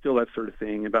that sort of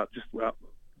thing about just,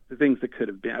 the things that could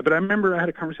have been. But I remember I had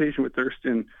a conversation with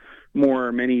Thurston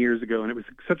Moore many years ago, and it was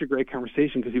such a great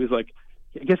conversation because he was like,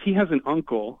 I guess he has an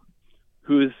uncle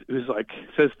who's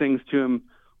says things to him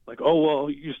oh, well,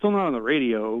 you're still not on the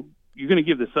radio. You're going to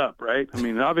give this up, right? I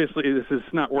mean, obviously this is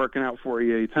not working out for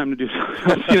you. Time to do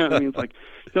something else. You know what I mean?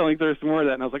 It's telling Thurston Moore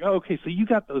that. And I was like, oh, okay, so you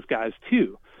got those guys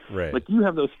too. Right. You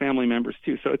have those family members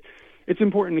too. So it's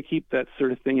important to keep that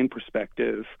sort of thing in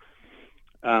perspective.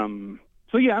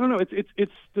 So yeah, I don't know.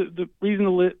 It's the reason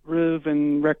to live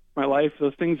and wreck my life.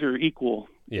 Those things are equal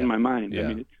in my mind. Yeah. I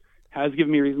mean, it has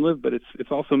given me a reason to live, but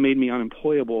it's also made me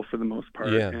unemployable for the most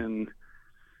part. Yeah. And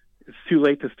it's too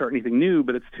late to start anything new,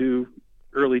 but it's too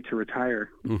early to retire.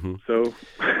 Mm-hmm. So,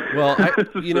 well,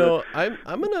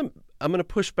 I'm gonna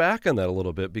push back on that a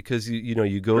little bit because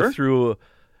you go through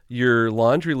your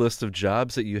laundry list of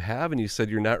jobs that you have, and you said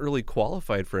you're not really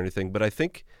qualified for anything, but I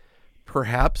think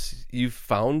perhaps you've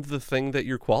found the thing that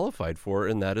you're qualified for,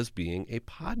 and that is being a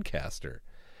podcaster.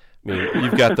 I mean,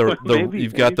 you've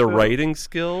got the writing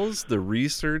skills, the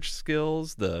research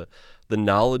skills, the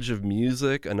knowledge of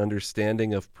music, an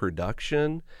understanding of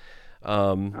production.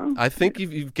 I think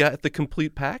you've got the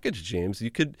complete package, James.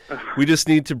 We just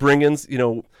need to bring in,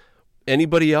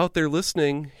 anybody out there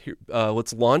listening.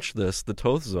 Let's launch this, the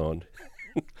Toth Zone.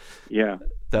 Yeah,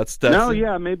 that's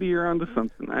maybe you're onto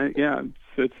something.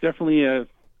 It's definitely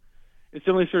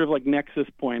sort of nexus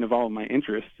point of all of my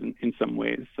interests in some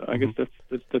ways. So I guess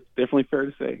that's definitely fair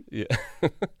to say. Yeah.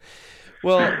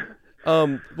 Well,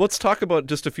 let's talk about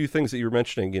just a few things that you were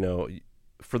mentioning.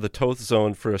 For the Toth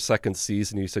Zone for a second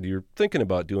season, you said you're thinking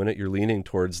about doing it. You're leaning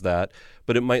towards that,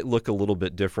 but it might look a little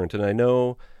bit different. And I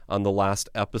know on the last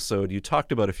episode, you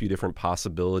talked about a few different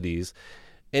possibilities.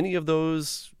 Any of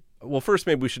those? Well, first,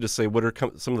 maybe we should just say, what are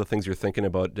some of the things you're thinking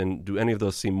about, and do any of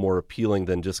those seem more appealing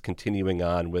than just continuing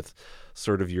on with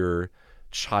sort of your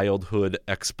childhood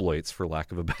exploits, for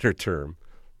lack of a better term?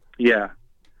 Yeah.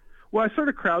 Well, I sort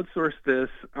of crowdsourced this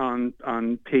on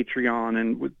Patreon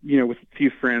and with a few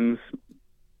friends,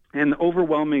 and the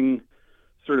overwhelming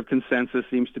sort of consensus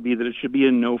seems to be that it should be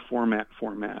a no format.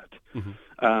 Mm-hmm.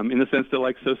 in the sense that,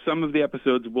 like, so some of the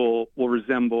episodes will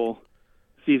resemble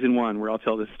season 1, where I'll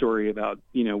tell this story about,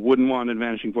 Wooden Wand and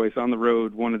Vanishing Voice on the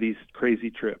road, one of these crazy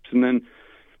trips. And then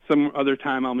some other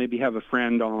time I'll maybe have a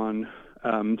friend on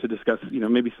to discuss,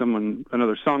 maybe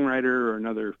another songwriter or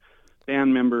another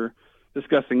band member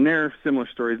discussing their similar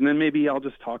stories. And then maybe I'll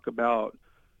just talk about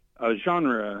a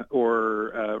genre or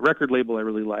a record label I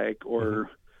really like, or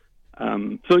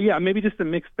so yeah, maybe just a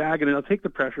mixed bag, and it'll take the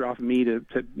pressure off of me to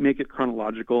make it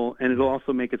chronological, and it'll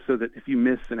also make it so that if you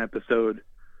miss an episode,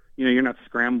 you're not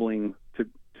scrambling to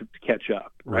catch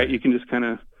up, right? You can just kind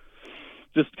of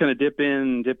dip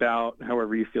in, dip out,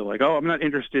 however you feel like. Oh, I'm not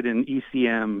interested in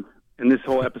ECM, and this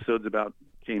whole episode's about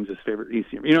James's favorite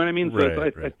ECM. You know what I mean?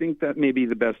 So I think that may be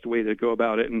the best way to go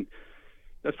about it, and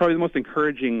that's probably the most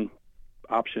encouraging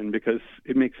option, because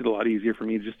it makes it a lot easier for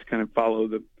me just to kind of follow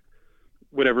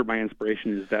whatever my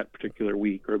inspiration is that particular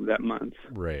week or that month.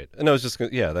 Right. And I was just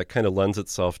going to, that kind of lends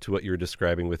itself to what you were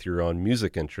describing with your own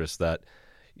music interests, that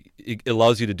it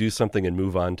allows you to do something and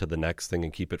move on to the next thing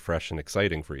and keep it fresh and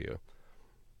exciting for you.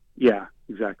 Yeah,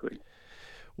 exactly.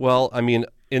 Well, I mean,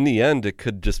 in the end, it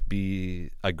could just be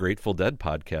a Grateful Dead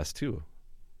podcast too.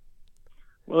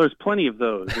 Well, there's plenty of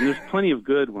those, and there's plenty of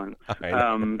good ones.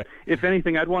 If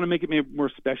anything, I'd want to make it more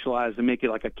specialized and make it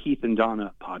like a Keith and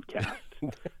Donna podcast.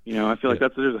 I feel like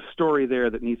there's a story there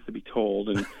that needs to be told,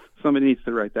 and somebody needs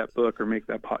to write that book or make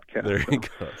that podcast. There you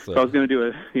go. So I was going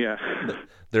to do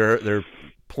There are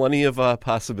plenty of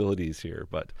possibilities here,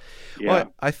 but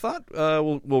I thought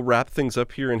we'll wrap things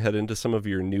up here and head into some of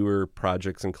your newer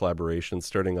projects and collaborations,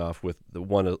 starting off with the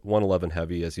 111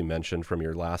 Heavy, as you mentioned, from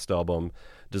your last album,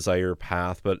 Desire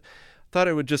Path. But thought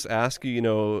I would just ask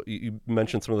you, you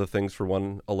mentioned some of the things for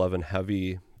 111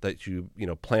 Heavy that you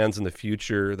plans in the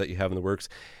future that you have in the works.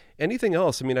 Anything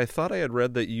else? I mean, I thought I had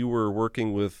read that you were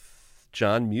working with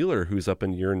John Mueller, who's up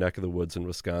in your neck of the woods in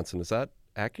Wisconsin. Is that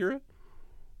accurate?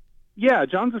 Yeah,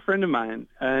 John's a friend of mine,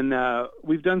 and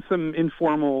we've done some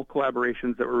informal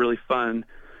collaborations that were really fun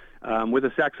with a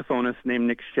saxophonist named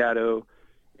Nick Shadow,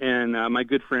 and my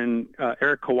good friend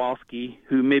Eric Kowalski,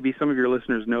 who maybe some of your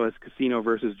listeners know as Casino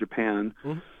versus Japan.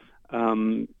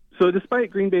 Mm-hmm. So despite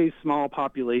Green Bay's small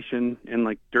population and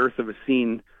like dearth of a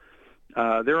scene,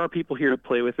 there are people here to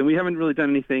play with, and we haven't really done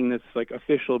anything that's like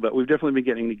official, but we've definitely been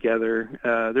getting together.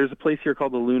 There's a place here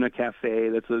called the Luna Cafe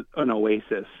that's an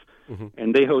oasis. Mm-hmm.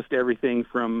 And they host everything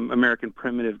from American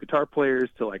primitive guitar players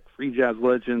to like free jazz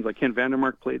legends. Like Ken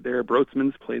Vandermark played there,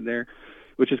 Brotzmann's played there,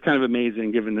 which is kind of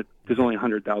amazing given that there's only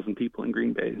 100,000 people in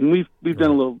Green Bay. And we've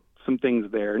done some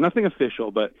things there. Nothing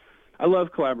official, but I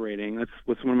love collaborating. That's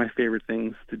what's one of my favorite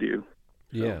things to do.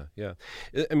 So. Yeah.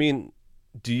 I mean,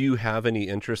 do you have any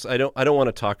interest? I don't want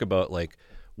to talk about like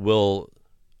will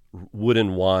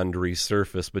Wooden Wand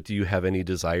resurface, but do you have any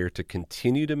desire to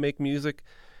continue to make music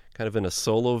kind of in a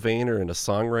solo vein or in a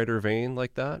songwriter vein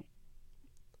like that?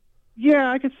 Yeah,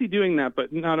 I could see doing that,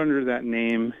 but not under that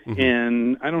name. Mm-hmm.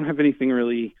 And I don't have anything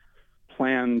really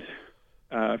planned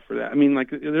for that. I mean, like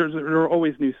there are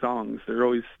always new songs.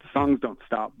 The songs don't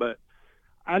stop, but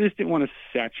I just didn't want to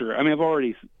saturate. I mean, I've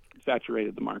already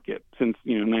saturated the market since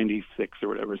 96 or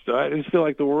whatever. So I just feel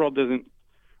like the world doesn't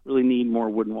really need more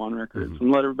Wooden Wand records, mm-hmm.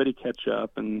 and let everybody catch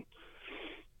up. And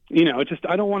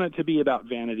I don't want it to be about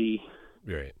vanity.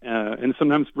 Right. And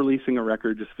sometimes releasing a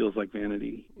record just feels like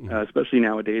vanity, especially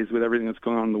nowadays with everything that's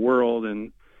going on in the world.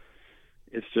 And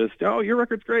it's just, oh, your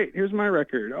record's great. Here's my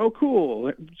record. Oh,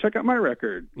 cool. Check out my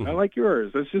record. Mm-hmm. I like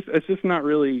yours. It's just not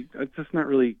really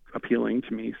appealing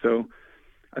to me. So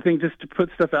I think just to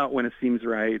put stuff out when it seems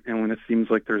right and when it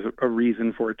seems like there's a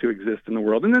reason for it to exist in the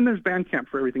world. And then there's Bandcamp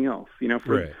for everything else,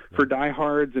 for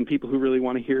diehards and people who really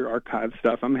want to hear archive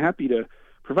stuff. I'm happy to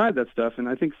provide that stuff, and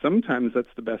I think sometimes that's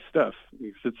the best stuff.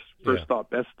 It's first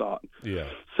thought, best thought. Yeah.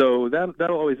 So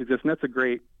that'll always exist, and that's a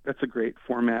great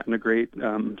format and a great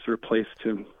sort of place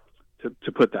to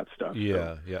put that stuff.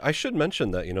 Yeah, yeah. I should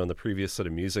mention that in the previous set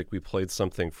of music we played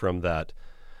something from that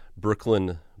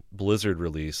Brooklyn Blizzard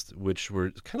release, which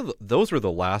were those were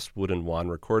the last Wooden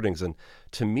Wand recordings, and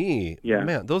to me,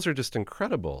 man, those are just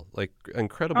incredible,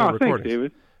 recordings. Thanks,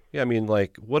 David. Yeah, I mean,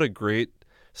 like what a great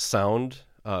sound.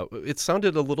 It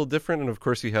sounded a little different, and of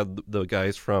course you had the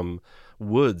guys from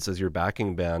Woods as your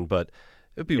backing band, but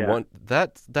it'd be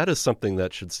that is something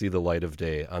that should see the light of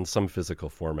day on some physical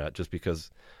format, just because,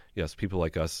 yes, people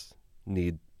like us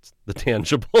need the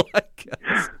tangible, I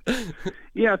guess.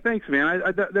 Yeah, thanks, man.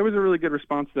 There was a really good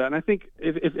response to that, and I think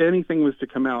if anything was to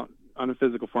come out on a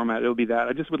physical format, it'll be that.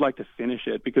 I just would like to finish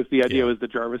it, because the idea was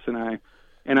that Jarvis and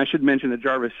I should mention that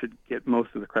Jarvis should get most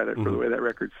of the credit for the way that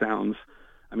record sounds.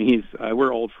 I mean,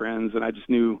 we're old friends, and I just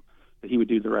knew that he would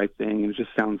do the right thing, and it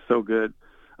just sounds so good.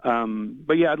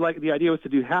 But yeah, the idea was to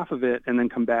do half of it and then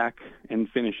come back and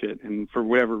finish it. And for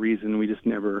whatever reason, we just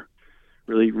never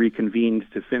really reconvened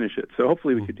to finish it. So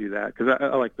hopefully we could do that, because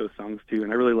I like those songs too,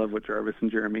 and I really love what Jarvis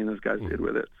and Jeremy and those guys did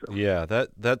with it. So. Yeah,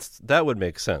 that would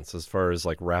make sense as far as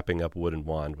like wrapping up Wood and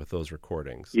Wand with those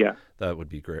recordings. Yeah, that would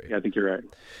be great. Yeah, I think you're right.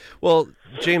 Well,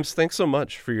 James, thanks so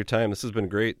much for your time. This has been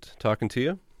great talking to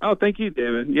you. Oh, thank you,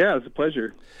 David. Yeah, it's a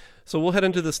pleasure. So we'll head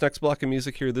into this next block of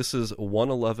music here. This is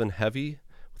 111 Heavy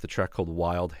with a track called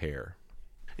Wild Hair.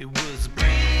 It was a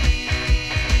breeze,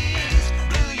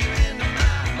 blew you into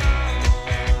my home,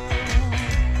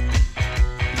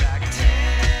 like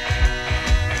 10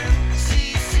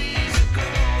 cc's ago.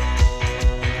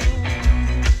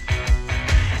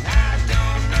 And I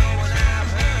don't know when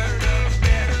I've heard of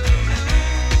better blues.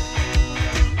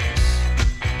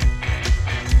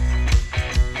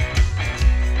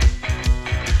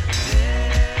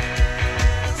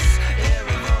 This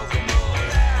irrevocable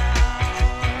love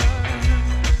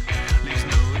leaves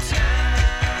no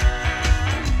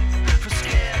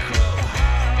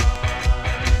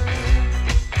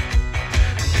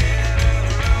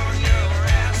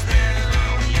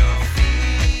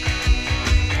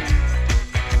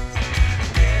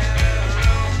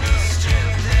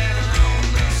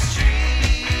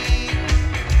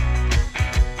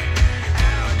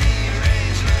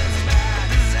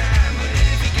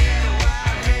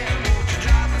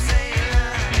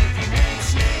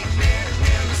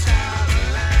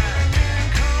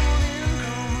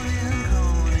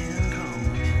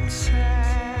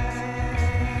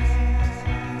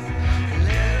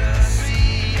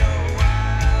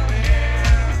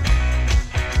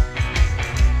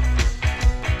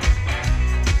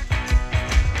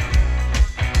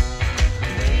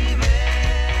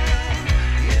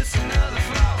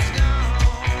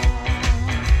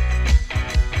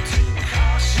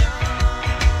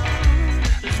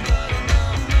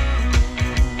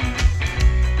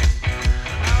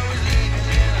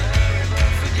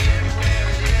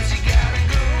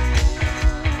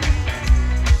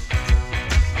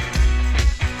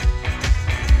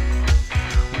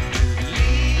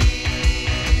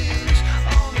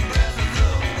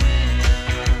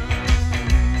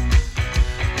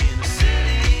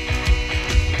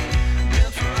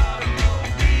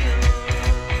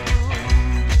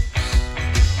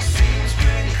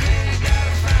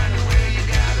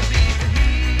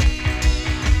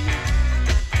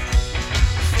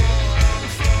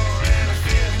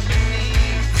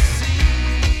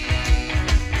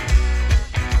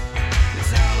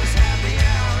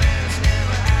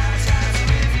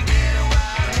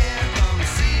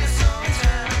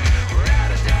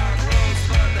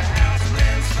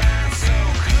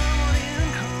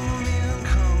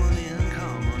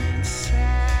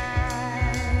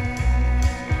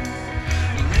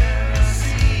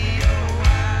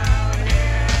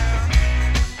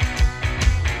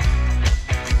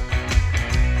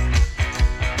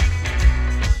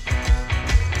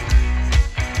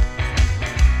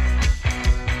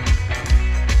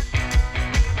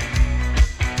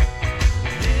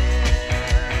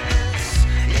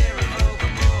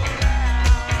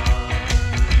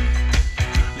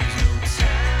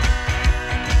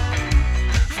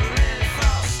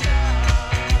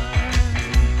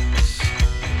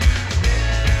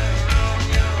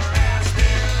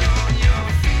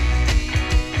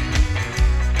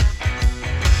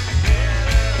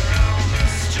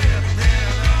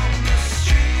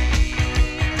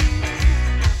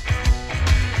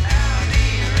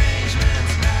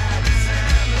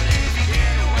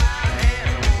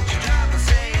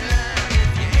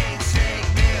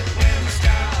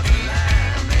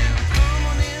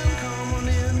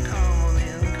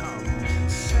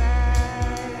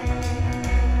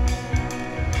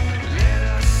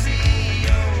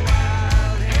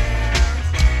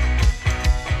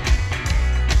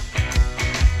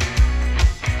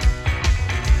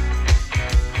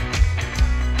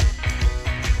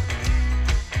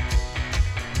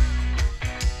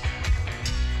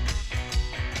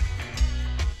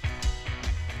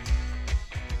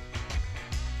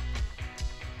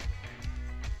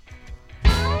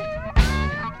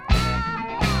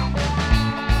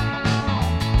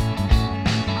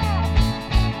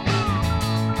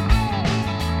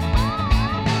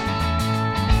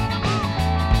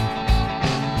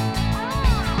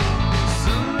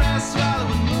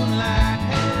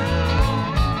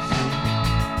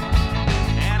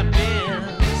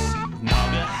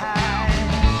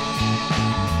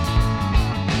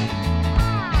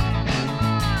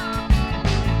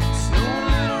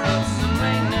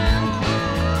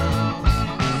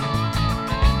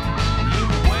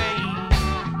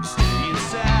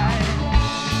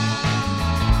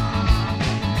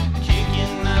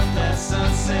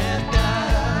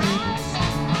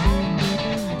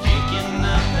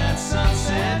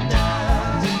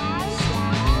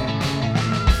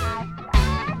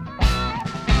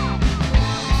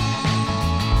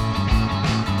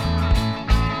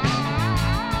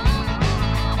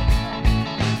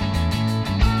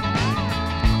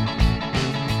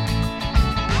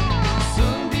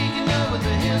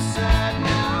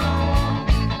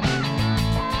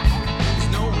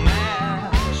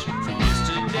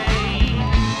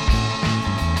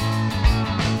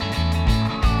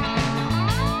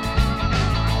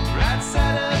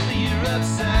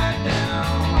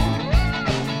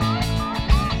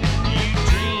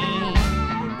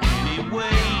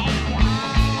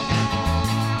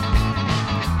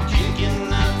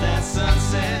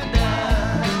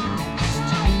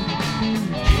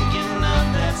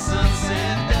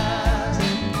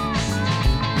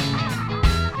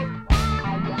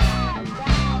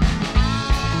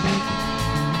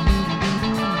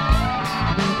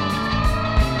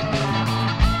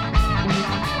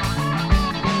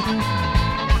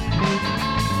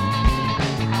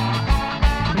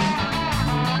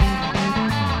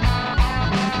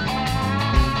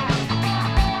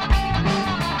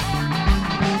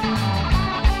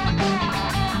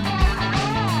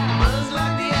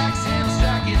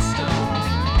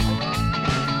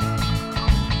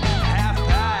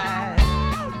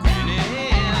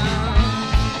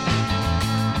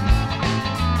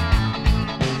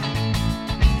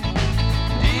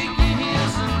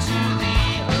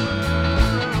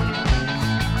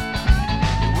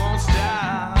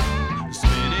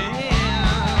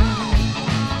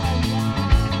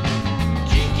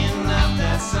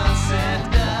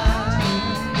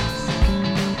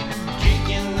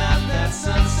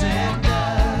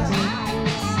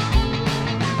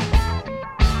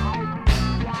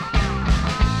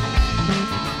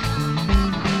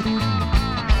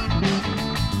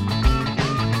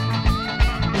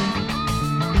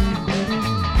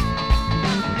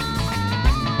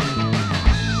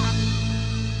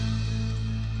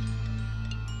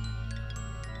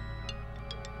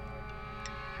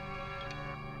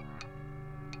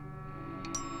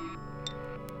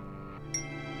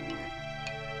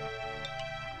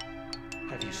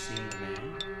you seen the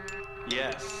man?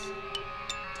 Yes.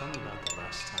 Tell me about the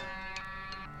last time.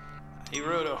 He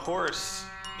rode a horse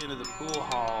into the pool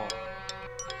hall,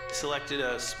 selected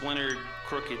a splintered,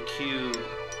 crooked cue,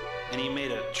 and he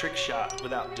made a trick shot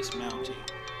without dismounting.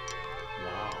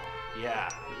 Wow. Yeah,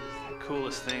 it was the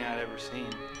coolest thing I'd ever seen.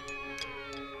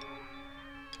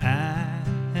 I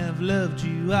have loved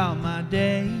you all my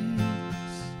days.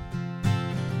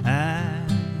 I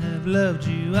have loved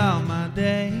you all my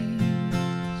days.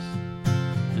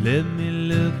 Let me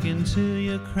look into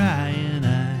your crying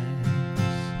eyes.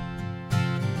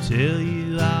 Tell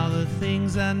you all the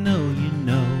things I know you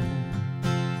know.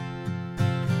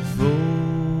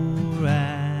 Before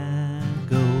I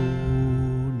go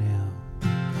now,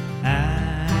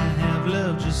 I have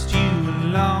loved just you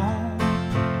alone.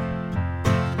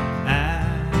 I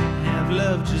have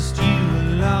loved just you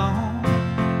alone.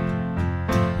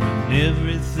 When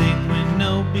everything we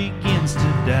know begins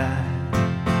to die,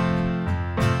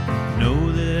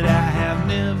 know that I have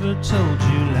never told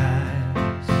you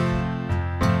lies.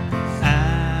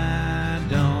 I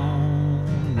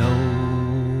don't know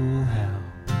how.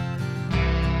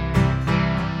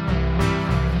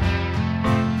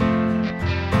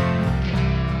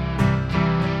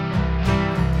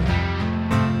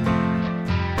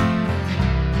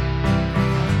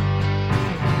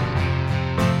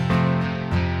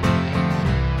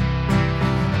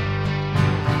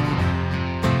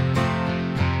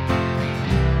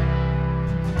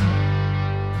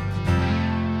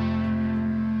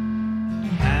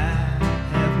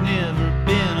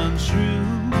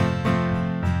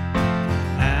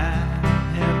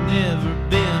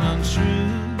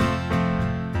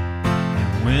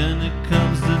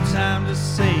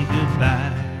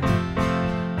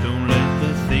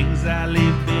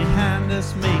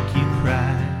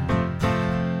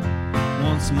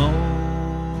 Once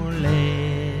more,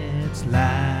 let's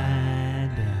lie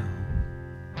down.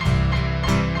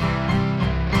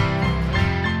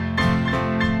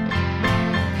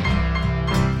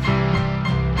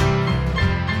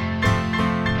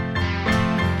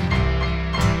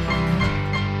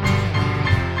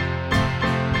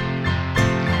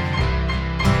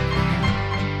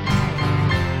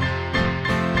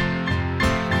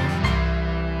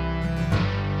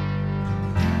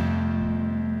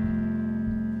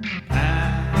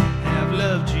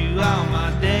 All my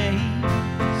days,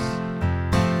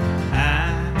 I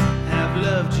have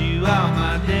loved you all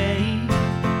my days.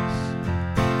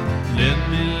 Let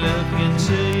me look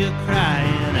into your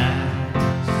crying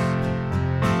eyes,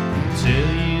 tell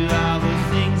you all the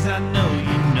things I know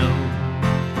you know,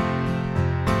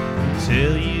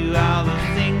 tell you all the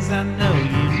things I know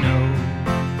you know.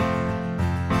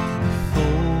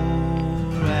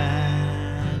 Before I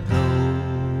go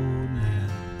now.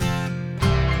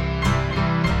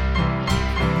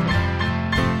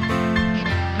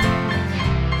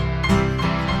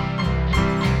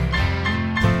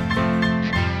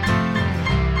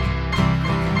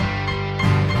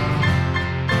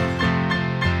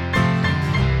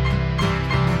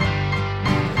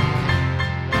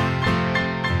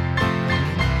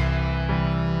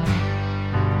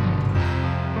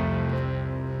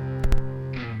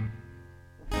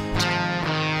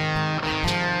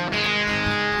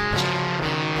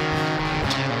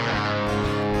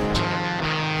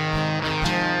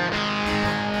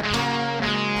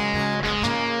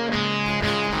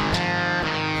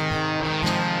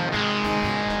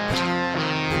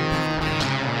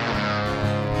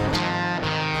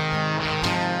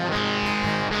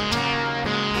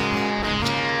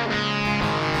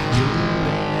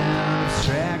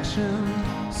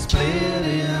 Split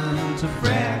into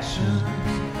fractions.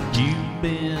 You've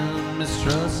been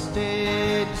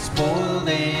mistrusted, spoiled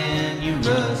and you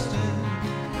rusted.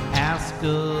 Ask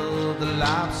of the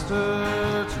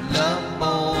lobster to love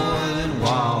more than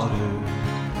water.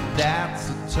 That's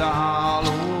a tall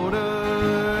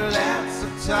order, that's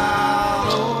a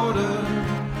tall order.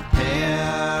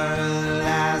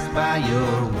 Paralyzed by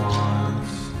your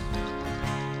wants,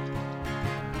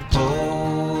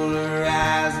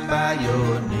 polarized by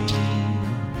your needs.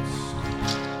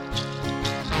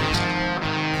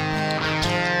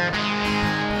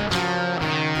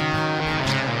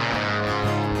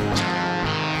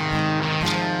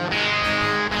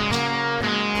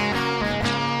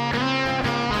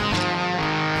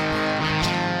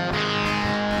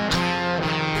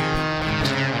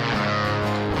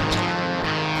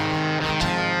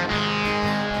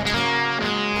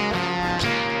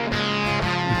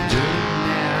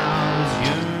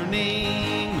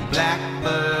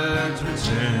 Blackbirds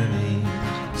returning,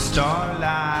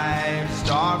 starlight,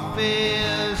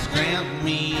 starfish, grant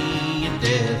me a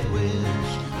death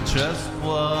wish.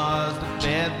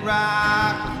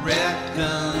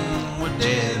 reckon we're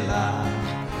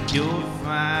deadlocked. Your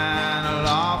final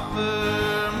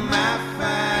offer, my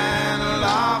final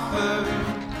offer,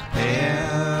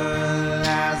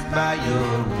 paralyzed by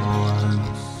your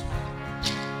warmth,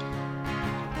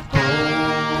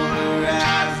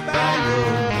 polarized by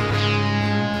your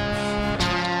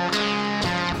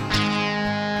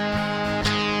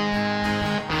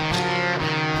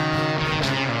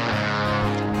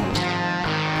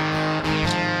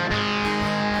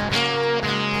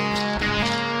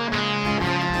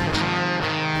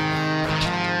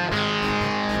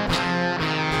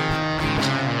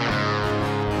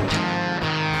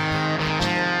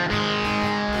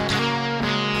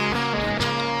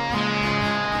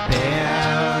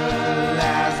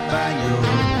paralyzed by your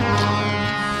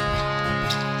warmth,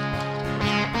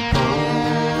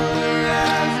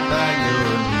 polarized by your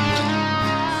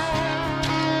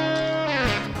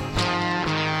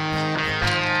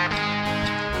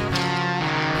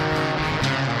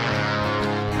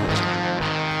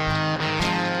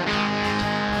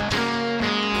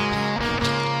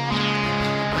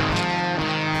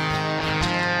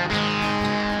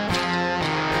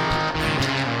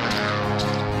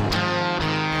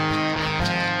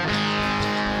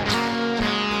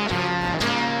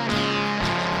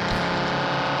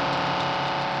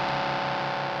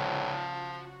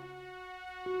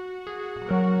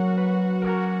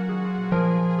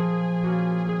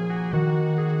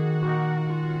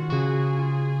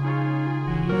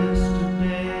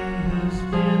yesterday has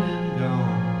been and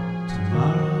gone.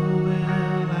 Tomorrow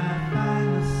will I find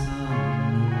the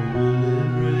sun, or will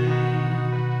it rain?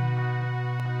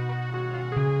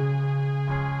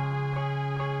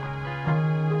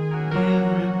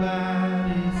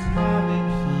 Everybody's having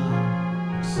fun,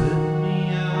 except me.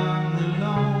 I'm the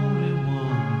lonely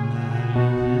one. I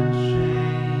live in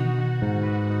shame.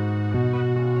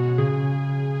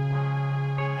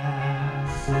 I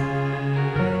say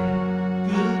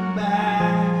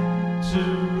goodbye to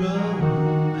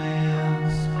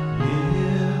romance,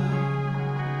 yeah.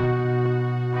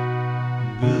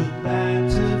 Goodbye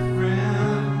to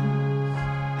friends.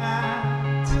 I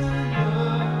tell you,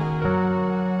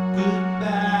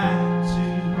 goodbye to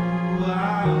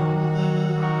all the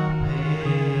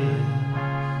past.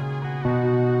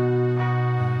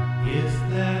 Yes,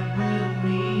 that we'll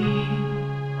meet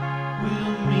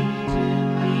in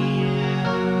the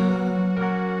end.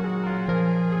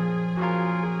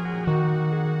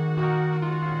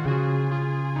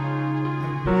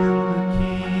 I've been the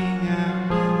king, I've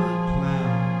been the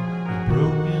clown. The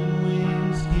broken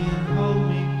wings can't hold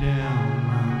me down.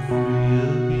 I'm free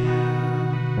again.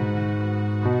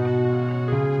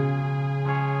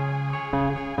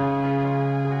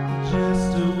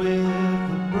 Just with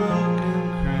a broken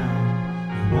crown,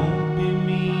 it won't be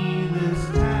me this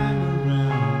time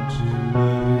around to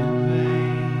love in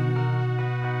vain.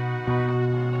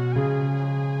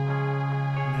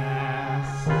 I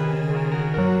say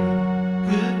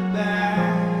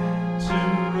goodbye to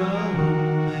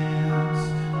romance,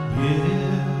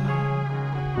 yeah.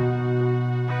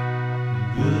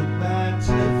 Goodbye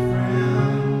to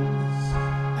friends.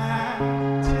 I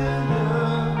tell you,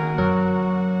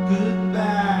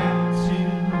 goodbye to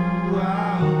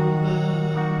all the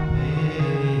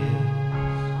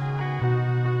past.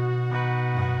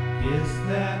 Guess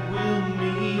that we'll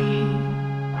meet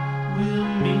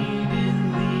in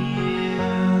the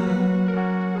end.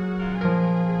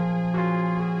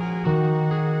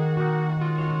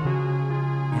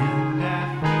 And I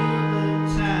feel the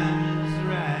time is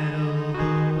right,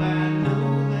 although I know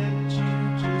that you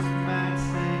just might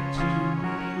say to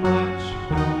me what you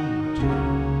gonna do.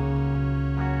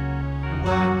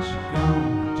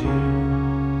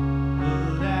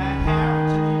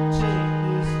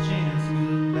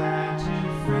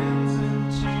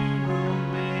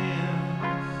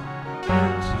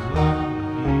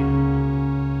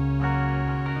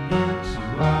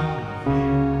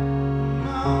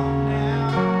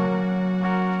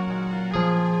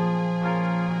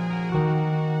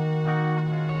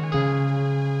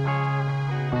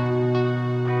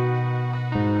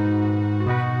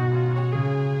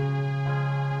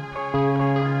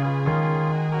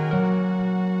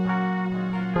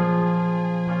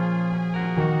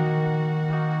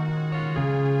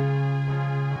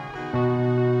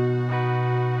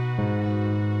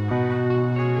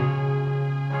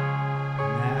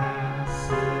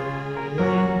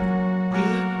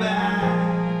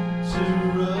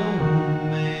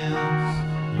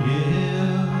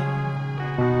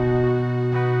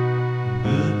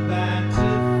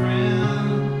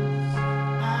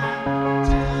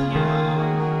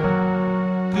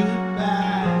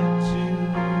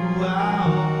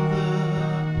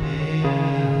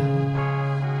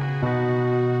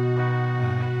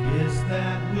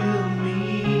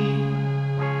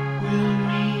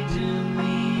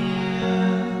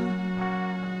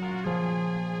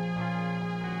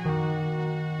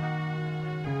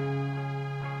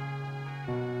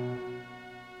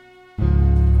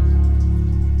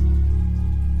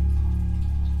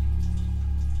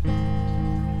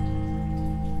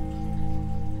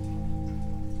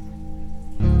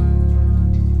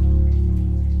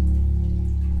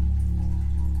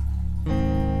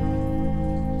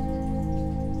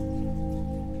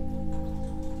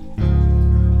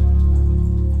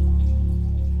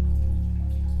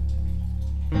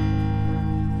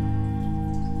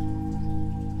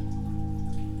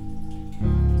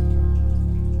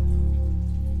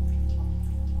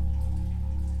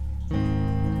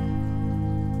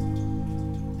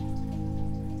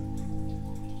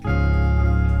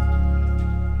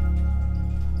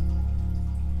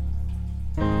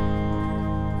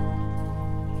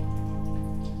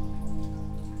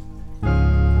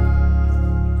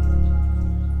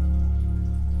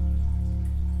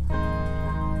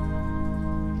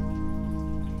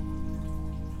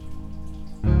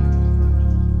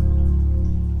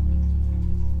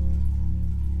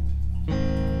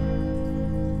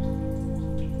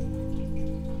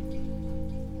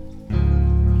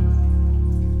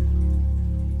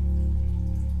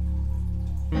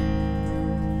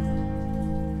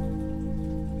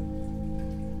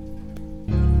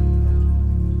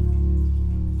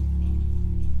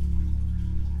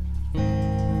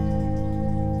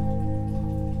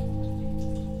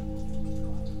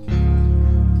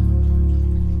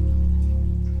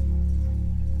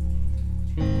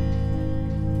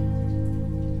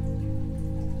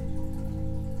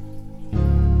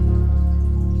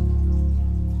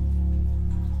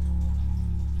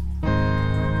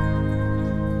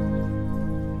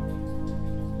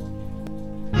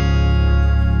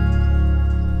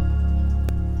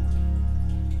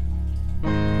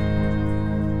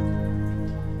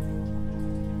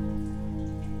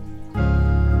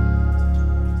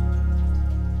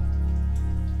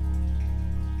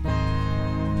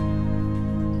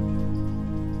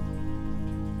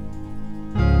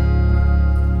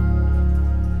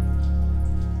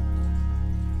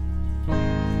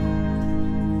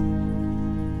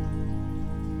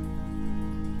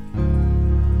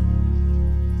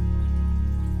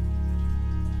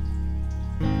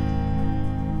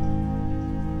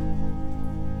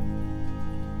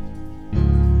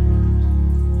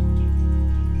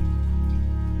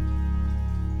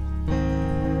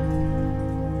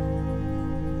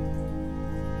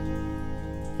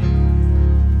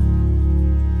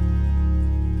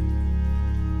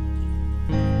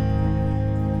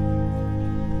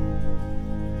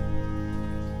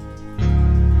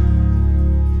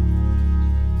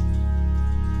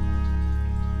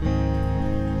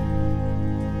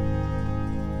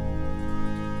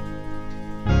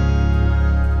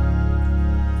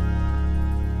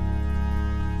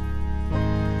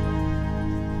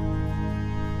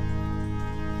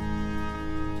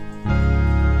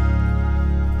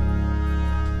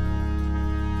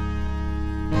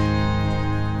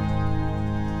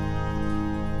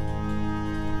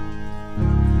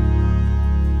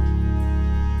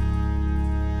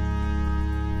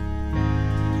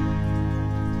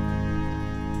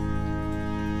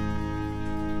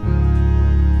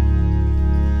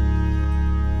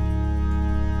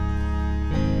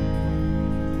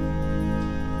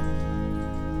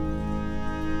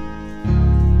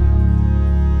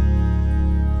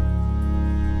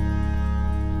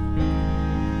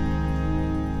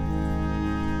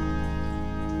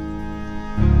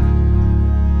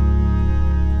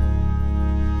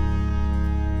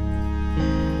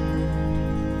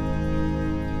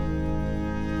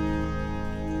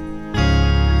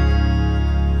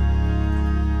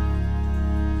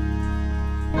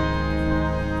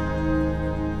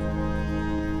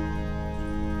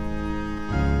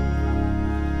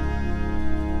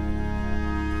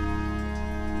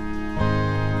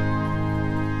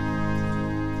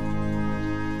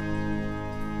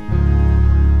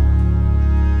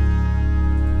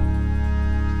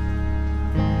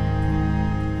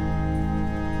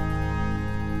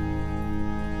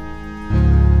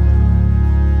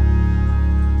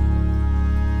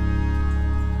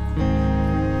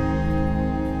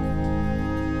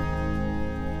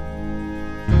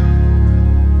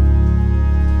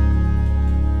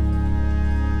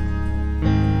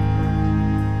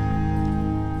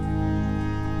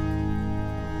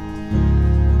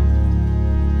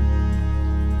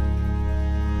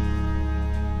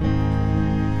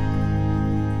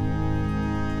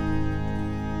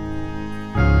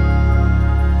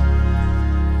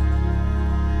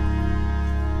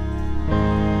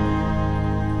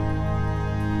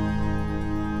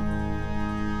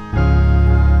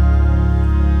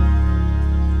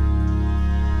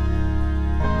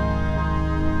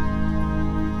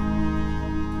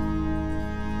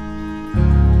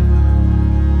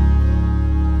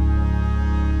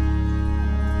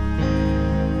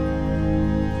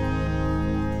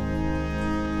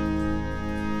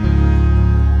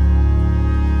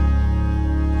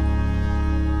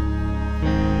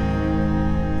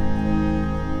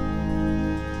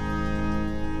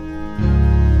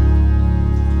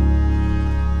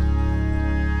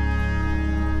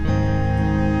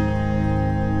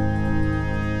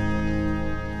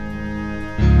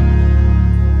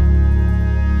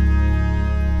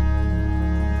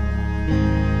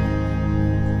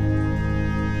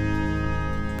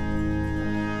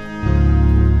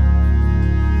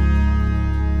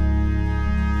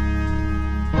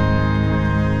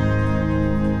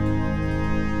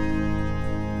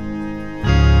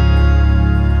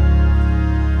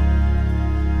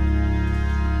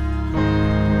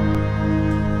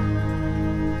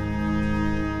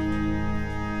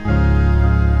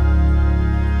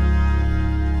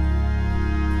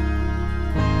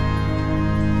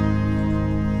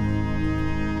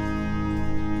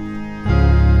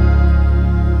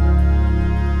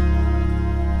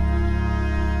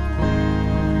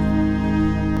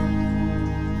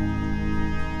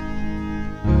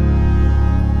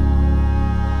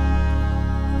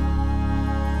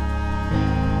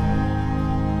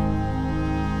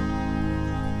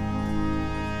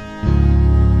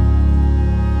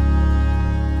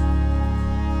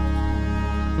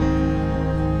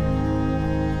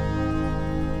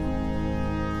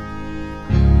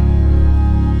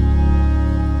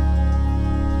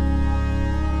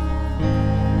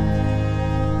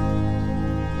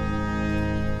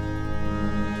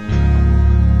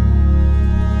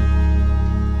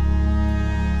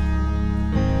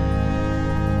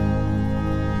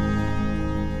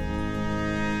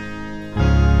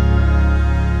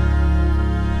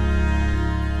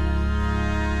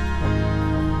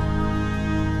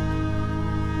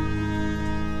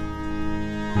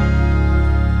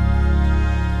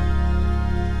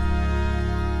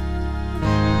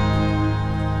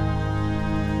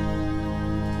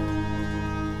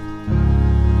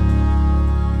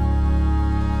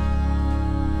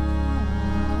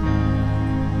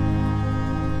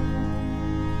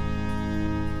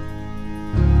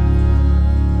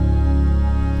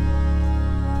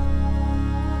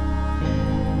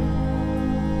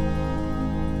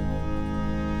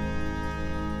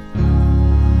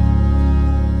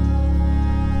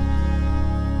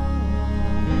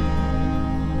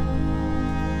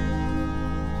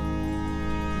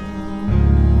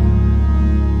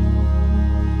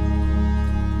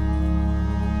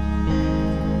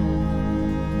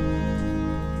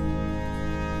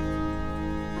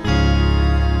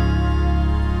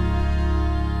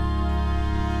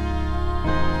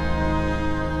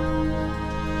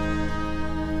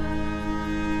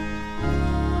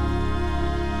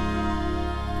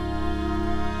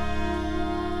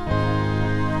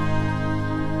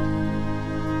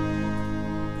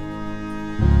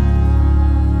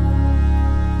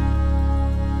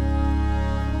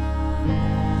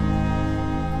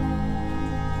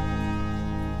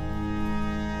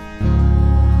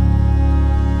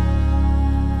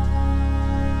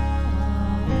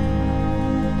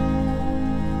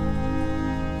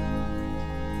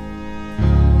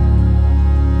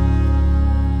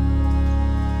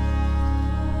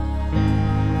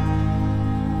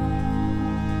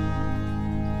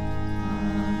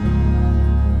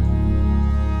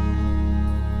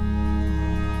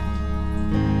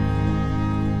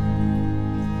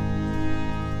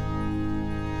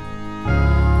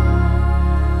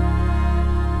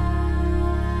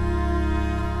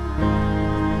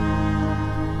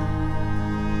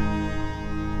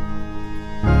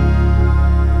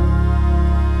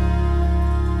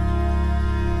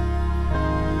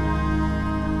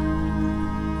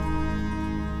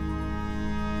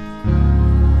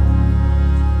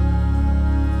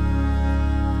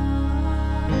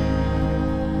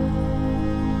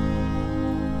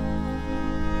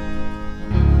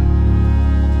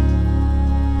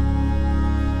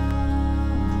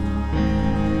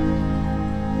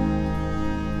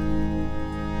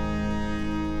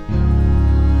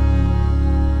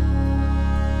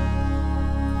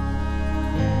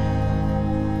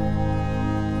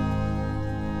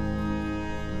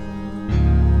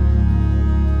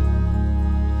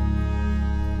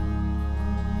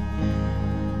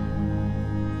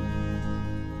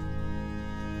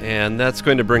 And that's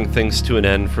going to bring things to an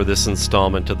end for this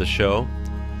installment of the show.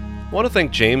 I want to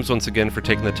thank James once again for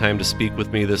taking the time to speak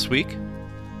with me this week.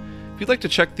 If you'd like to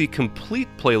check the complete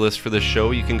playlist for this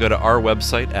show, you can go to our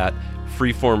website at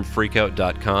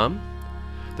freeformfreakout.com.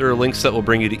 There are links that will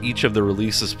bring you to each of the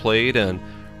releases played and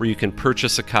where you can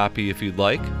purchase a copy if you'd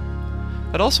like.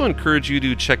 I'd also encourage you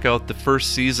to check out the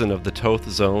first season of The Toth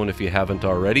Zone if you haven't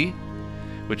already,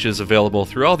 which is available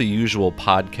through all the usual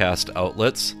podcast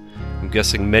outlets. I'm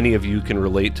guessing many of you can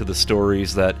relate to the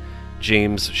stories that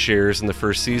James shares in the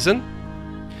first season.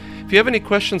 If you have any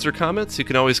questions or comments, you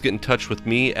can always get in touch with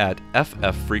me at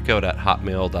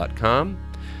fffreakout@hotmail.com.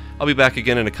 I'll be back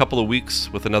again in a couple of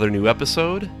weeks with another new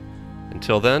episode.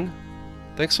 Until then,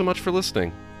 thanks so much for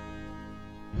listening.